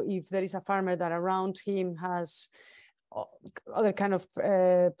 so if there is a farmer that around him has other kind of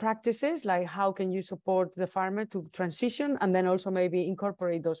practices, like how can you support the farmer to transition, and then also maybe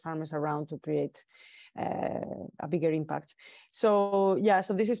incorporate those farmers around to create a bigger impact. So yeah,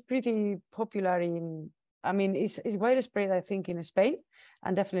 so this is pretty popular it's widespread, I think, in Spain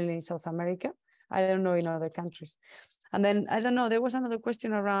and definitely in South America. I don't know in other countries. And then I don't know, there was another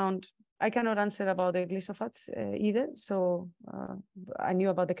question around, I cannot answer about the glyphosates either. So I knew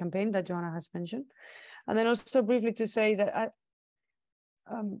about the campaign that Joanna has mentioned. And then also briefly to say that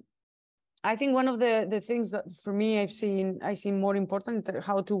I think one of the things that for me I see more important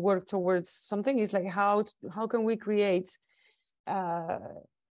how to work towards something is like how can we create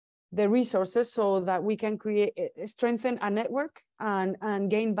the resources so that we can strengthen a network and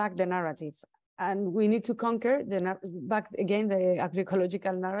gain back the narrative. And we need to conquer back again the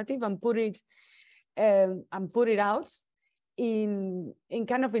agroecological narrative and put it out in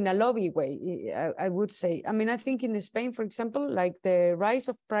kind of in a lobby way, I would say. I mean, I think in Spain, for example, like the rise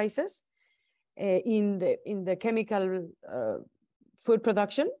of prices in the chemical food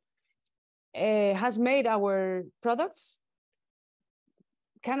production has made our products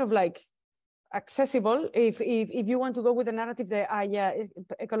kind of like accessible if you want to go with the narrative that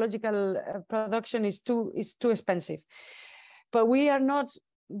ecological production is too expensive, but we are not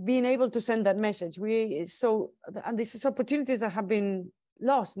being able to send that message. And this is opportunities that have been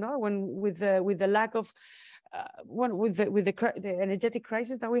lost, no, with the lack of with the energetic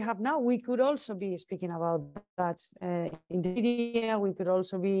crisis that we have now. We could also be speaking about that in the media. We could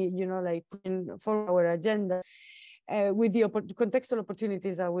also be like putting for our agenda with the contextual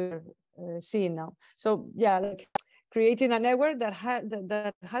opportunities that we're seeing now. So yeah, like creating a network that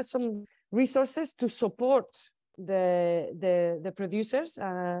has some resources to support the producers,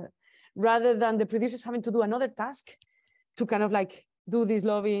 rather than the producers having to do another task to kind of like do this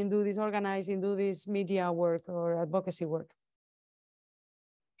lobbying, do this organizing, do this media work or advocacy work.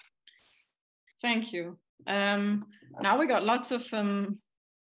 Thank you. Now we got lots of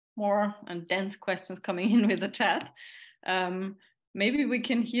more and dense questions coming in with the chat. Maybe we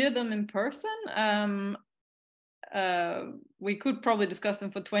can hear them in person. We could probably discuss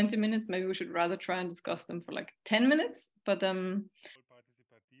them for 20 minutes. Maybe we should rather try and discuss them for like 10 minutes. But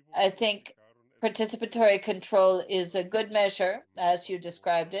I think participatory control is a good measure, as you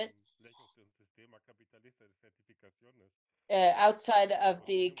described it. Outside of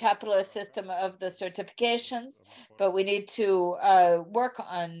the capitalist system of the certifications, but we need to work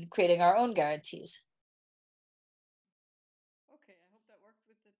on creating our own guarantees. Okay, I hope that worked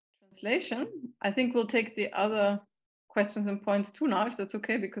with the translation. I think we'll take the other questions and points too now, if that's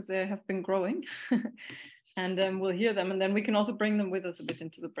okay, because they have been growing. And we'll hear them, and then we can also bring them with us a bit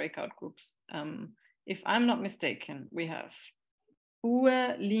into the breakout groups. If I'm not mistaken, we have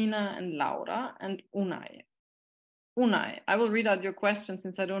Uwe, Lina, and Laura, and Unai. Unai, I will read out your question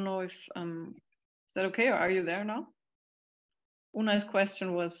since I don't know if, is that okay, or are you there now? Una's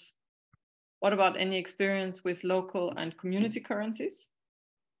question was, what about any experience with local and community currencies?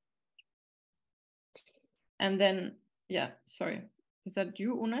 And then, yeah, sorry, is that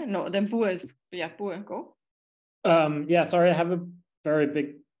you, Una? No, then Bua is, yeah, Bua, go. Yeah, sorry, I have a very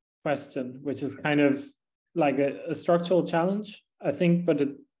big question, which is kind of like a structural challenge, I think, but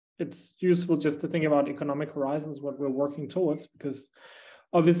it's useful just to think about economic horizons, what we're working towards, because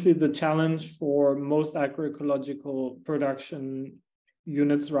obviously the challenge for most agroecological production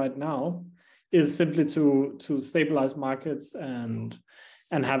units right now is simply to stabilize markets and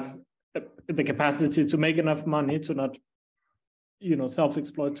have the capacity to make enough money to not,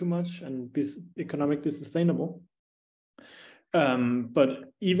 self-exploit too much and be economically sustainable.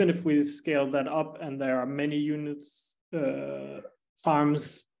 But even if we scale that up and there are many units,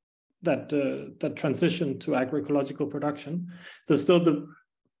 farms that transition to agroecological production, there's still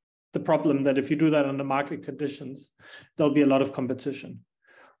the problem that if you do that under market conditions, there'll be a lot of competition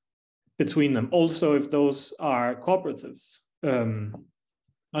between them. Also, if those are cooperatives,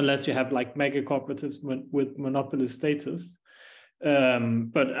 unless you have like mega cooperatives with monopoly status.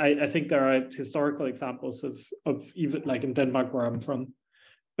 But I think there are historical examples of even like in Denmark, where I'm from,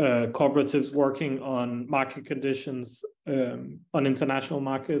 cooperatives working on market conditions on international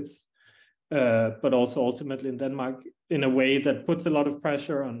markets, but also ultimately in Denmark in a way that puts a lot of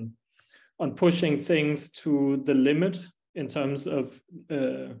pressure on pushing things to the limit in terms of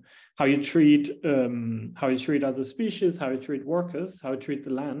how you treat other species, how you treat workers, how you treat the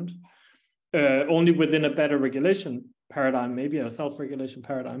land, only within a better regulation paradigm, maybe a self-regulation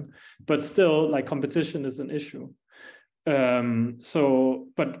paradigm, but still like competition is an issue. But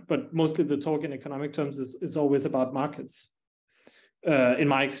mostly the talk in economic terms is always about markets, in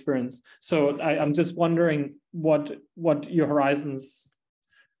my experience. So I'm just wondering what your horizons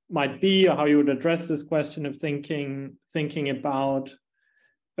might be, or how you would address this question of thinking about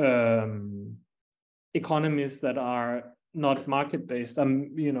economies that are not market-based,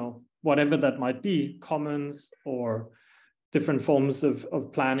 whatever that might be, commons or different forms of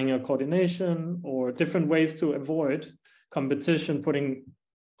planning or coordination, or different ways to avoid competition, putting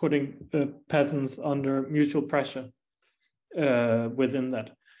peasants under mutual pressure within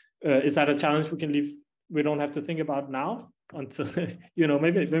that. Is that a challenge we don't have to think about now until,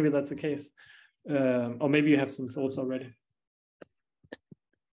 maybe that's the case. Or maybe you have some thoughts already.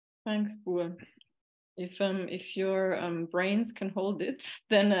 Thanks, Bua. If your brains can hold it,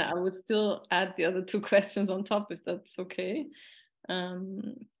 then I would still add the other two questions on top, if that's okay.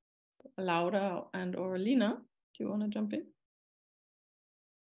 Laura and or Lina, do you want to jump in?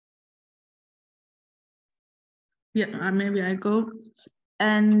 Yeah, maybe I go.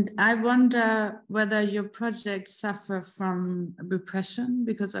 And I wonder whether your projects suffer from repression,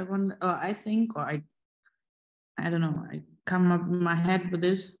 because I don't know, I come up in my head with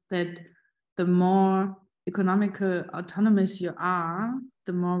this, that the more economical autonomous you are,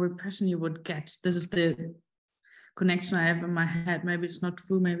 the more repression you would get. This is the connection I have in my head. Maybe it's not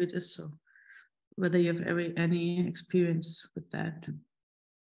true, maybe it is so. Whether you have any experience with that.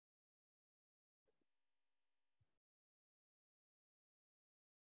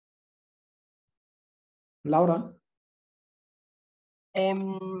 Laura?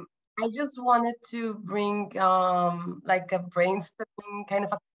 I just wanted to bring like a brainstorming kind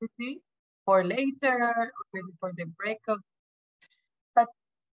of activity for later, or maybe for the breakup. But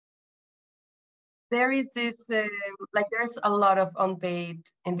there is this, there's a lot of unpaid,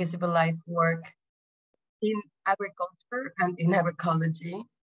 invisibilized work in agriculture and in agroecology,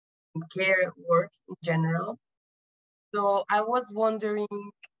 and care work in general. So I was wondering,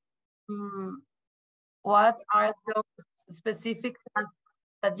 what are those specific tasks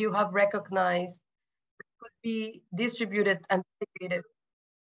that you have recognized that could be distributed and distributed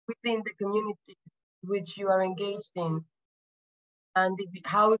within the communities which you are engaged in? And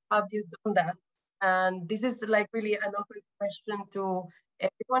how have you done that? And this is like really an open question to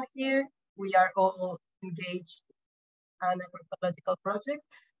everyone here. We are all engaged in an agroecological project,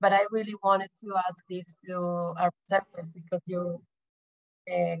 but I really wanted to ask this to our presenters, because you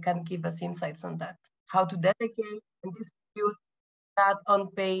can give us insights on that. How to delegate and distribute that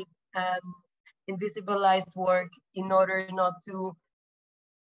unpaid and invisibilized work in order not to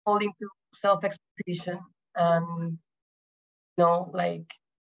fall into self-exploitation and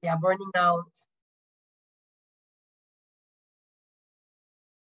burning out.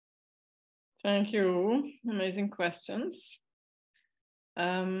 Thank you. Amazing questions.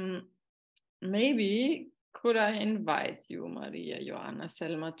 Maybe could I invite you, Maria, Joanna,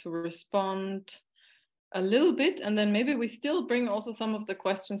 Selma, to respond a little bit, and then maybe we still bring also some of the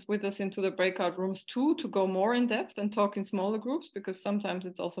questions with us into the breakout rooms too, to go more in depth and talk in smaller groups, because sometimes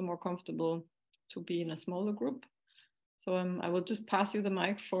it's also more comfortable to be in a smaller group. So I will just pass you the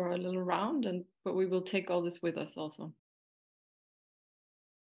mic for a little round, but we will take all this with us also.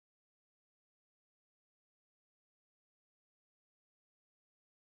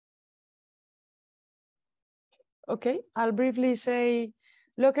 Okay, I'll briefly say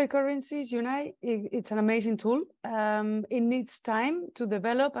local currencies unite. It's an amazing tool. It needs time to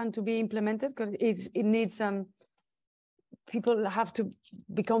develop and to be implemented, because it needs people have to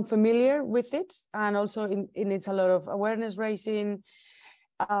become familiar with it, and also it needs a lot of awareness raising.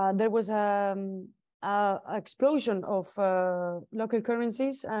 There was an explosion of local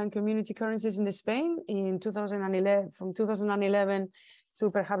currencies and community currencies in Spain in 2011, from 2011 to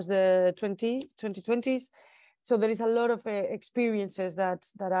perhaps the 2020s. So there is a lot of experiences that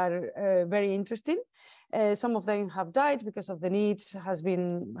are very interesting. Some of them have died because of the needs has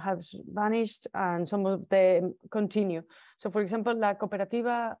vanished, and some of them continue. So, for example, la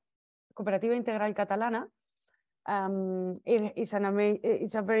Cooperativa Integral Catalana it's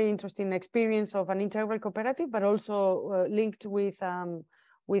a very interesting experience of an integral cooperative, but also linked with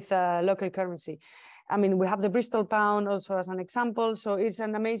local currency. I mean, we have the Bristol pound also as an example. So it's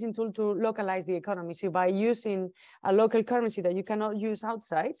an amazing tool to localize the economy. So by using a local currency that you cannot use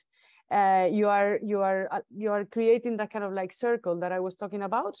outside, you are creating that kind of like circle that I was talking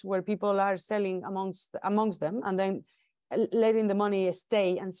about, where people are selling amongst them and then letting the money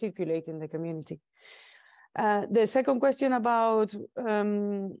stay and circulate in the community. The second question about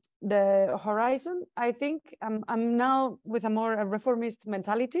the horizon, I think I'm now with a more reformist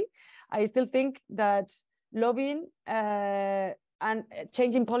mentality. I still think that lobbying and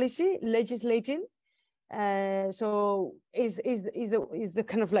changing policy, legislating, so is the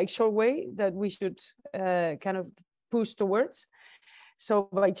kind of like short way that we should kind of push towards. So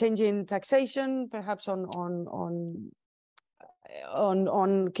by changing taxation, perhaps on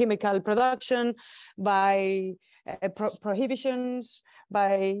chemical production, by prohibitions,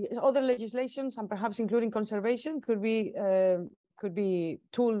 by other legislations, and perhaps including conservation, could be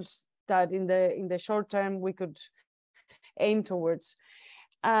tools that in the short term we could aim towards.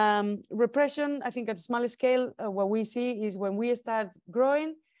 Repression, I think at a small scale, what we see is when we start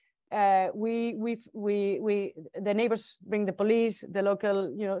growing, the neighbors bring the police, the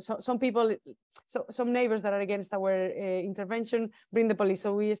local, some people, some neighbors that are against our intervention bring the police.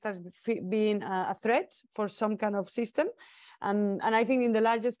 So we start being a threat for some kind of system. And I think in the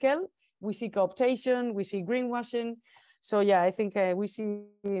larger scale, we see cooptation, we see greenwashing. So yeah, I think we see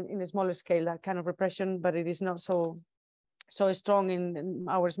in a smaller scale that kind of repression, but it is not so strong in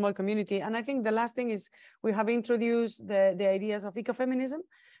our small community. And I think the last thing is we have introduced the ideas of ecofeminism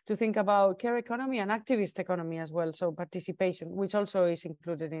to think about care economy and activist economy as well. So participation, which also is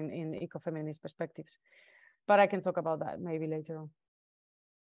included in ecofeminist perspectives. But I can talk about that maybe later on.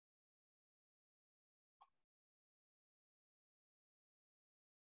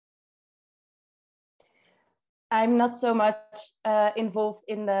 I'm not so much involved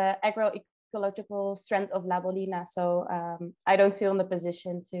in the agroecological strand of La Bolina, so I don't feel in the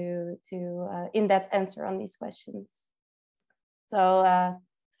position to in-depth answer on these questions. So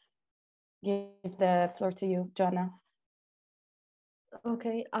give the floor to you, Joanna.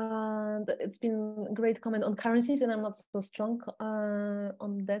 Okay, it's been a great comment on currencies, and I'm not so strong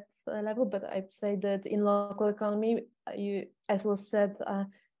on that level, but I'd say that in local economy, as was said,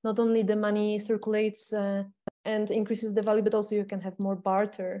 not only the money circulates and increases the value, but also you can have more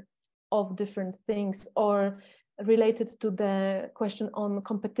barter of different things. Or related to the question on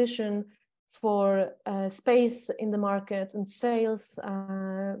competition for space in the market and sales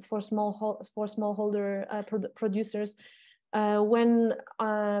for smallholder producers, when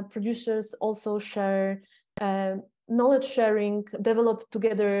producers also share knowledge sharing, develop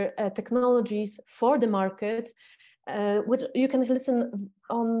together technologies for the market, which you can listen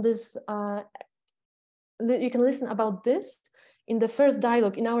on this. You can listen about this in the first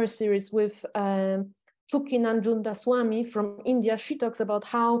dialogue in our series with Chuki Nanjundaswamy from India. She talks about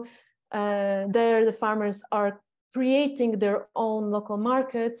how there the farmers are creating their own local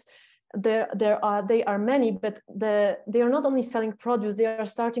markets. They are many, but they are not only selling produce, they are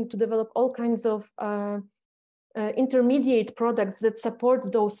starting to develop all kinds of intermediate products that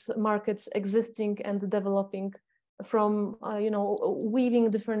support those markets existing and developing, from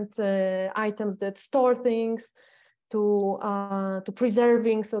weaving different items that store things to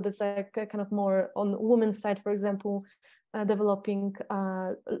preserving. So that's like kind of more on women's side, for example, developing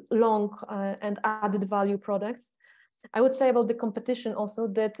long and added value products. I would say about the competition also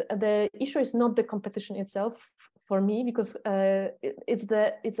that the issue is not the competition itself for me, because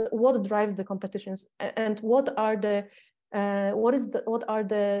it's what drives the competitions, and what is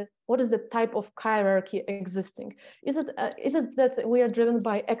the type of hierarchy existing? Is it that we are driven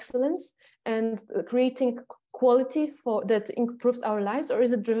by excellence and creating quality that improves our lives, or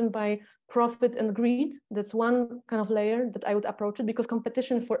is it driven by profit and greed? That's one kind of layer that I would approach it, because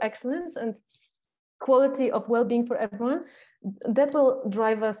competition for excellence and quality of well-being for everyone, that will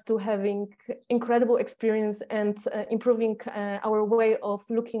drive us to having incredible experience and improving our way of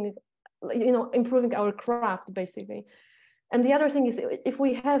looking, improving our craft basically. And the other thing is, if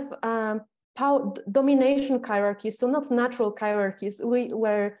we have power domination hierarchies, so not natural hierarchies,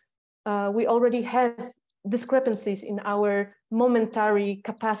 where we already have discrepancies in our momentary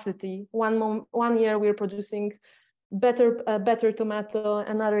capacity. One year we're producing better tomato,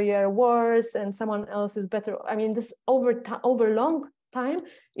 another year worse, and someone else is better. I mean, this over long time,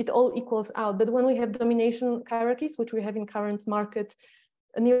 it all equals out. But when we have domination hierarchies, which we have in current market,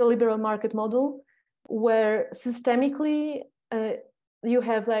 a neoliberal market model, where systemically you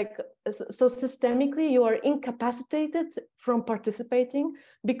have systemically you are incapacitated from participating,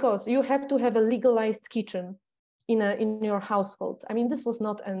 because you have to have a legalized kitchen in your household. I mean, this was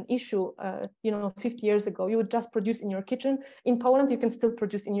not an issue 50 years ago. You would just produce in your kitchen. In Poland, you can still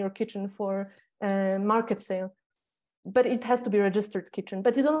produce in your kitchen for market sale, but it has to be registered kitchen.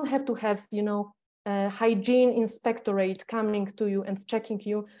 But you don't have to have a hygiene inspectorate coming to you and checking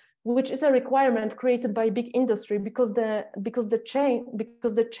you, which is a requirement created by big industry, because the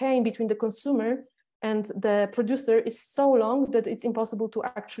chain between the consumer and the producer is so long that it's impossible to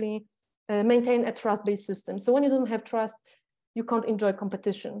actually maintain a trust-based system. So when you don't have trust, you can't enjoy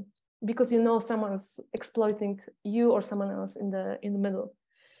competition, because someone's exploiting you or someone else in the middle.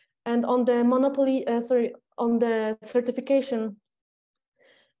 And on the on the certification,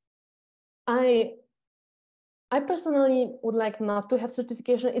 I personally would like not to have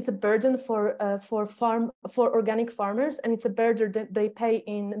certification. It's a burden for organic farmers, and it's a burden that they pay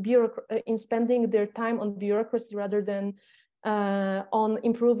in spending their time on bureaucracy rather than on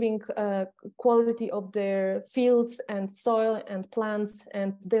improving quality of their fields and soil and plants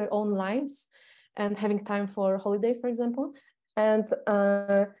and their own lives, and having time for holiday, for example. And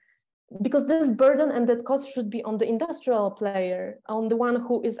because this burden and that cost should be on the industrial player, on the one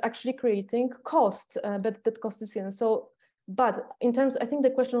who is actually creating cost, but that cost is hidden. So, but in terms, I think the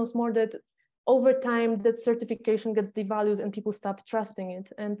question was more that over time that certification gets devalued and people stop trusting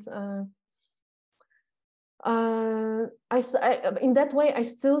it. And in that way, I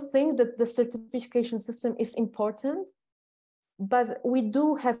still think that the certification system is important, but we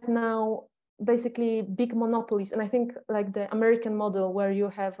do have now basically big monopolies. And I think like the American model, where you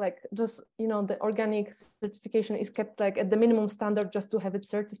have the organic certification is kept at the minimum standard just to have it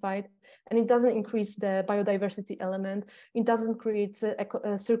certified, and it doesn't increase the biodiversity element. It doesn't create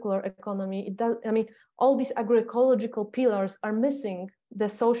a circular economy. It does. I mean, all these agroecological pillars are missing the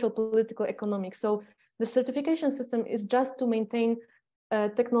social, political, economic. So the certification system is just to maintain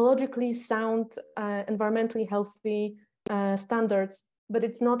technologically sound, environmentally healthy standards, but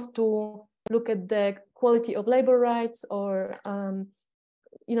it's not to look at the quality of labor rights or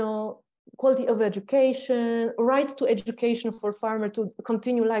quality of education, right to education for farmer to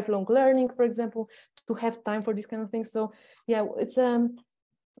continue lifelong learning, for example, to have time for these kind of things. So yeah, it's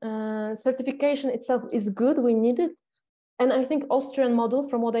certification itself is good. We need it. And I think Austrian model,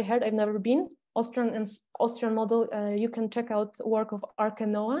 from what I heard, I've never been, Austrian model, you can check out work of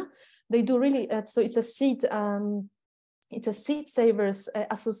Arkanoa. They do really, so it's a seed savers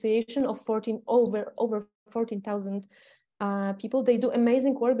association of over 14,000 people. They do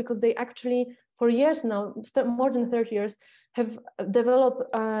amazing work, because they actually, for years now, more than 30 years, have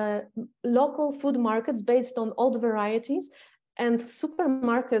developed local food markets based on old varieties, and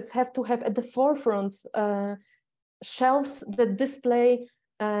supermarkets have to have at the forefront shelves that display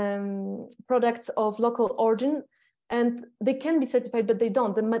products of local origin, and they can be certified, but they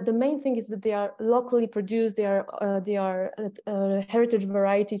don't. The main thing is that they are locally produced. They are heritage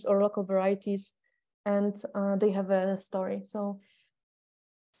varieties or local varieties, and they have a story. So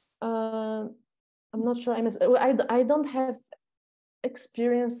I'm not sure. I don't have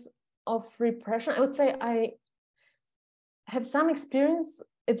experience of repression. I would say I have some experience.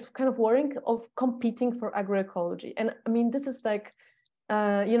 It's kind of worrying, of competing for agroecology, and I mean, this is like.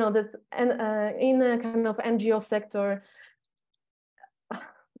 That in a kind of NGO sector,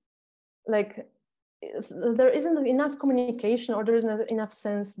 like there isn't enough communication, or there isn't enough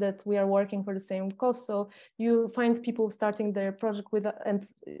sense that we are working for the same cause. So you find people starting their project with and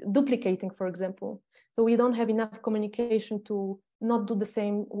duplicating, for example. So we don't have enough communication to not do the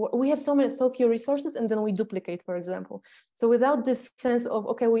same. We have so few resources, and then we duplicate, for example. So without this sense of,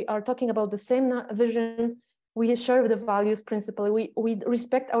 okay, we are talking about the same vision, we share the values principally, we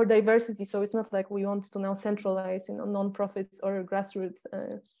respect our diversity. So it's not like we want to now centralize, you know, non-profits or grassroots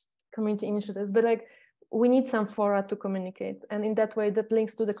community initiatives, but like we need some fora to communicate. And in that way, that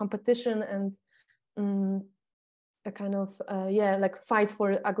links to the competition and a kind of, yeah, like fight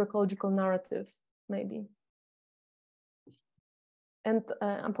for agroecological narrative, maybe. And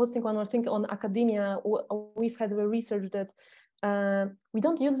I'm posting one more thing on academia. We've had a research that we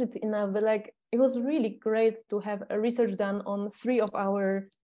don't use it enough, but like it was really great to have a research done on 3 of our,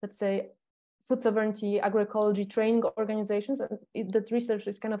 let's say, food sovereignty agroecology training organizations. And that research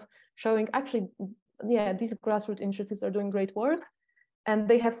is kind of showing actually, yeah, these grassroots initiatives are doing great work, and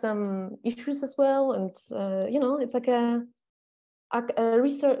they have some issues as well. And you know, it's like a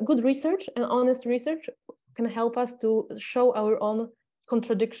research, good research and honest research can help us to show our own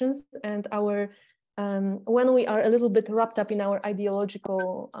contradictions and our when we are a little bit wrapped up in our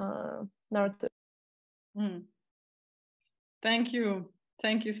ideological narrative. Thank you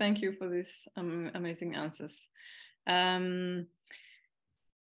for these amazing answers.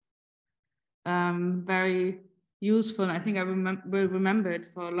 Very useful. I think I will remember it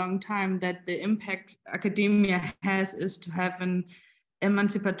for a long time, that the impact academia has is to have an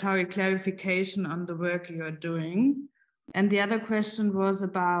emancipatory clarification on the work you are doing. And the other question was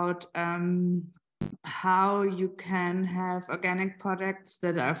about how you can have organic products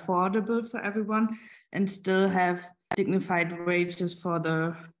that are affordable for everyone and still have dignified wages for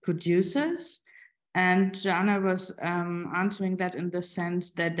the producers. And Joanna was answering that in the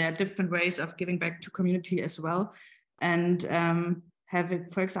sense that there are different ways of giving back to community as well. And having,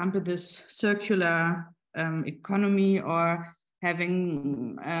 for example, this circular economy, or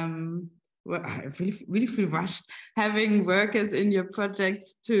having, well, I really feel rushed, having workers in your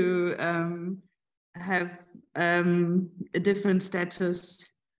projects to have a different status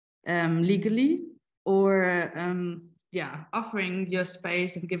legally, or yeah, offering your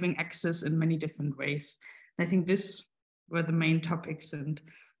space and giving access in many different ways. I think these were the main topics, and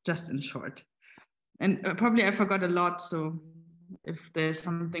just in short. And probably I forgot a lot, so if there's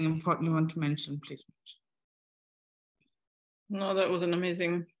something important you want to mention, please mention. No, that was an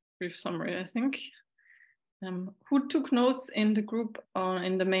amazing brief summary, I think. Who took notes in the group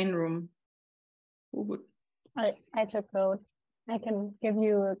in the main room? Who would? I took notes. I can give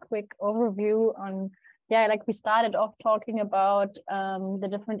you a quick overview on, yeah, like we started off talking about the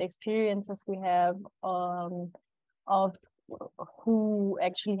different experiences we have of who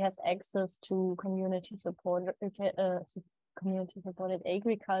actually has access to community supported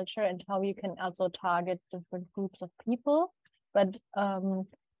agriculture, and how you can also target different groups of people. But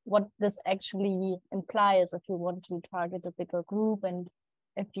what this actually implies, if you want to target a bigger group, and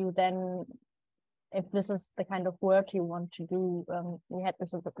if this is the kind of work you want to do, we had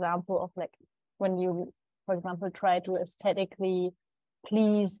this example of like when you, for example, try to aesthetically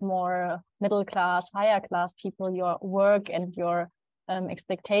please more middle class, higher class people, your work and your the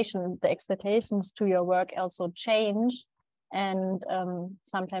expectations to your work also change. And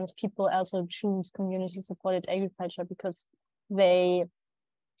sometimes people also choose community supported agriculture because they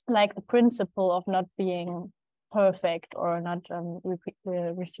like the principle of not being perfect, or not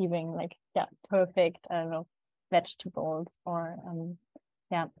receiving like, yeah, perfect, I don't know, vegetables, or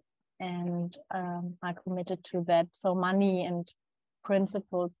yeah, and are committed to that. So money and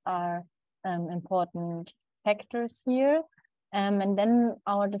principles are important factors here. And then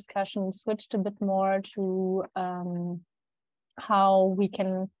our discussion switched a bit more to how we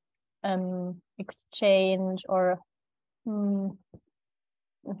can exchange, or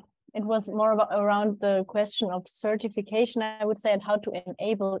it was more around the question of certification, I would say, and how to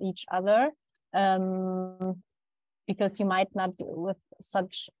enable each other, because you might not, with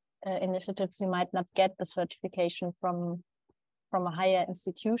such initiatives, you might not get the certification from a higher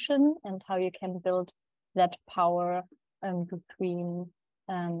institution, and how you can build that power between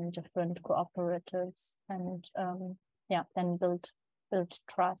different cooperatives, and yeah, then build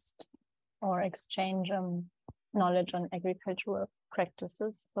trust or exchange knowledge on agricultural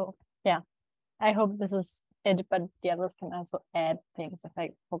practices. So yeah, I hope this is it, but the others can also add things if I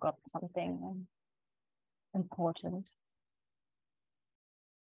forgot something important.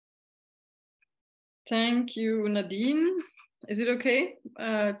 Thank you, Nadine. Is it okay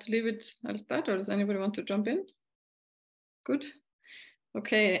to leave it at that, or does anybody want to jump in? Good.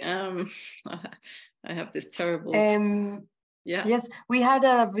 Okay. I have this terrible. Yeah. Yes, we had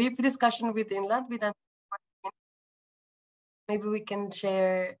a brief discussion with Inland. Maybe we can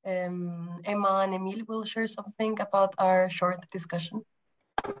share. Emma and Emil will share something about our short discussion.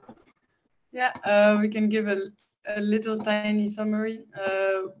 Yeah, we can give a little tiny summary.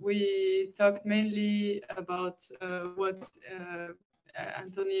 We talked mainly about what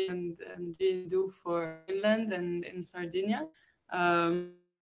Anthony and Jean do for Finland and in Sardinia.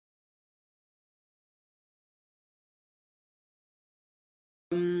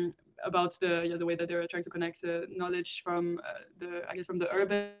 About the way that they're trying to connect knowledge from the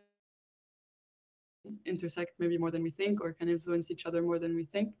urban, intersect maybe more than we think, or can influence each other more than we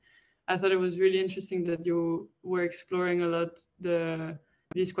think. I thought it was really interesting that you were exploring a lot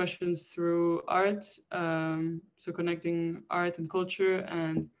these questions through art, so connecting art and culture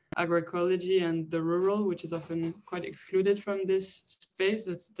and agroecology and the rural, which is often quite excluded from this space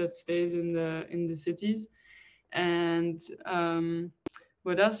that stays in the cities. And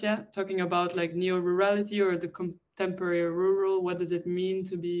what else? Yeah, talking about like neo-rurality or the contemporary rural. What does it mean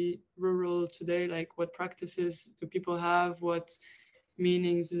to be rural today? Like, what practices do people have? What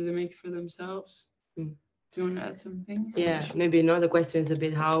meanings do they make for themselves? Do you want to add something? Yeah, maybe another question is a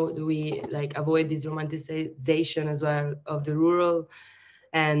bit, how do we like avoid this romanticization as well of the rural?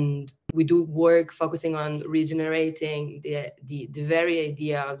 And we do work focusing on regenerating the very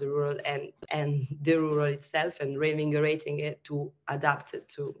idea of the rural and the rural itself, and reinvigorating it to adapt it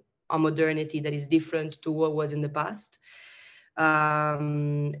to a modernity that is different to what was in the past.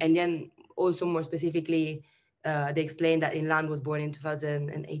 And then also more specifically, they explained that Inland was born in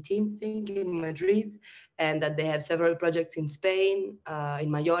 2018, I think, in Madrid, and that they have several projects in Spain, in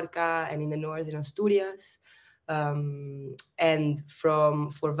Mallorca, and in the north in Asturias. And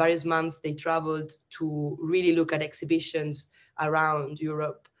for various months, they traveled to really look at exhibitions around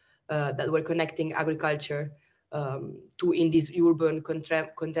Europe that were connecting agriculture to in these urban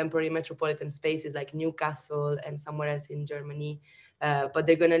contemporary metropolitan spaces like Newcastle and somewhere else in Germany. But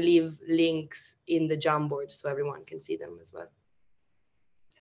they're going to leave links in the Jamboard so everyone can see them as well.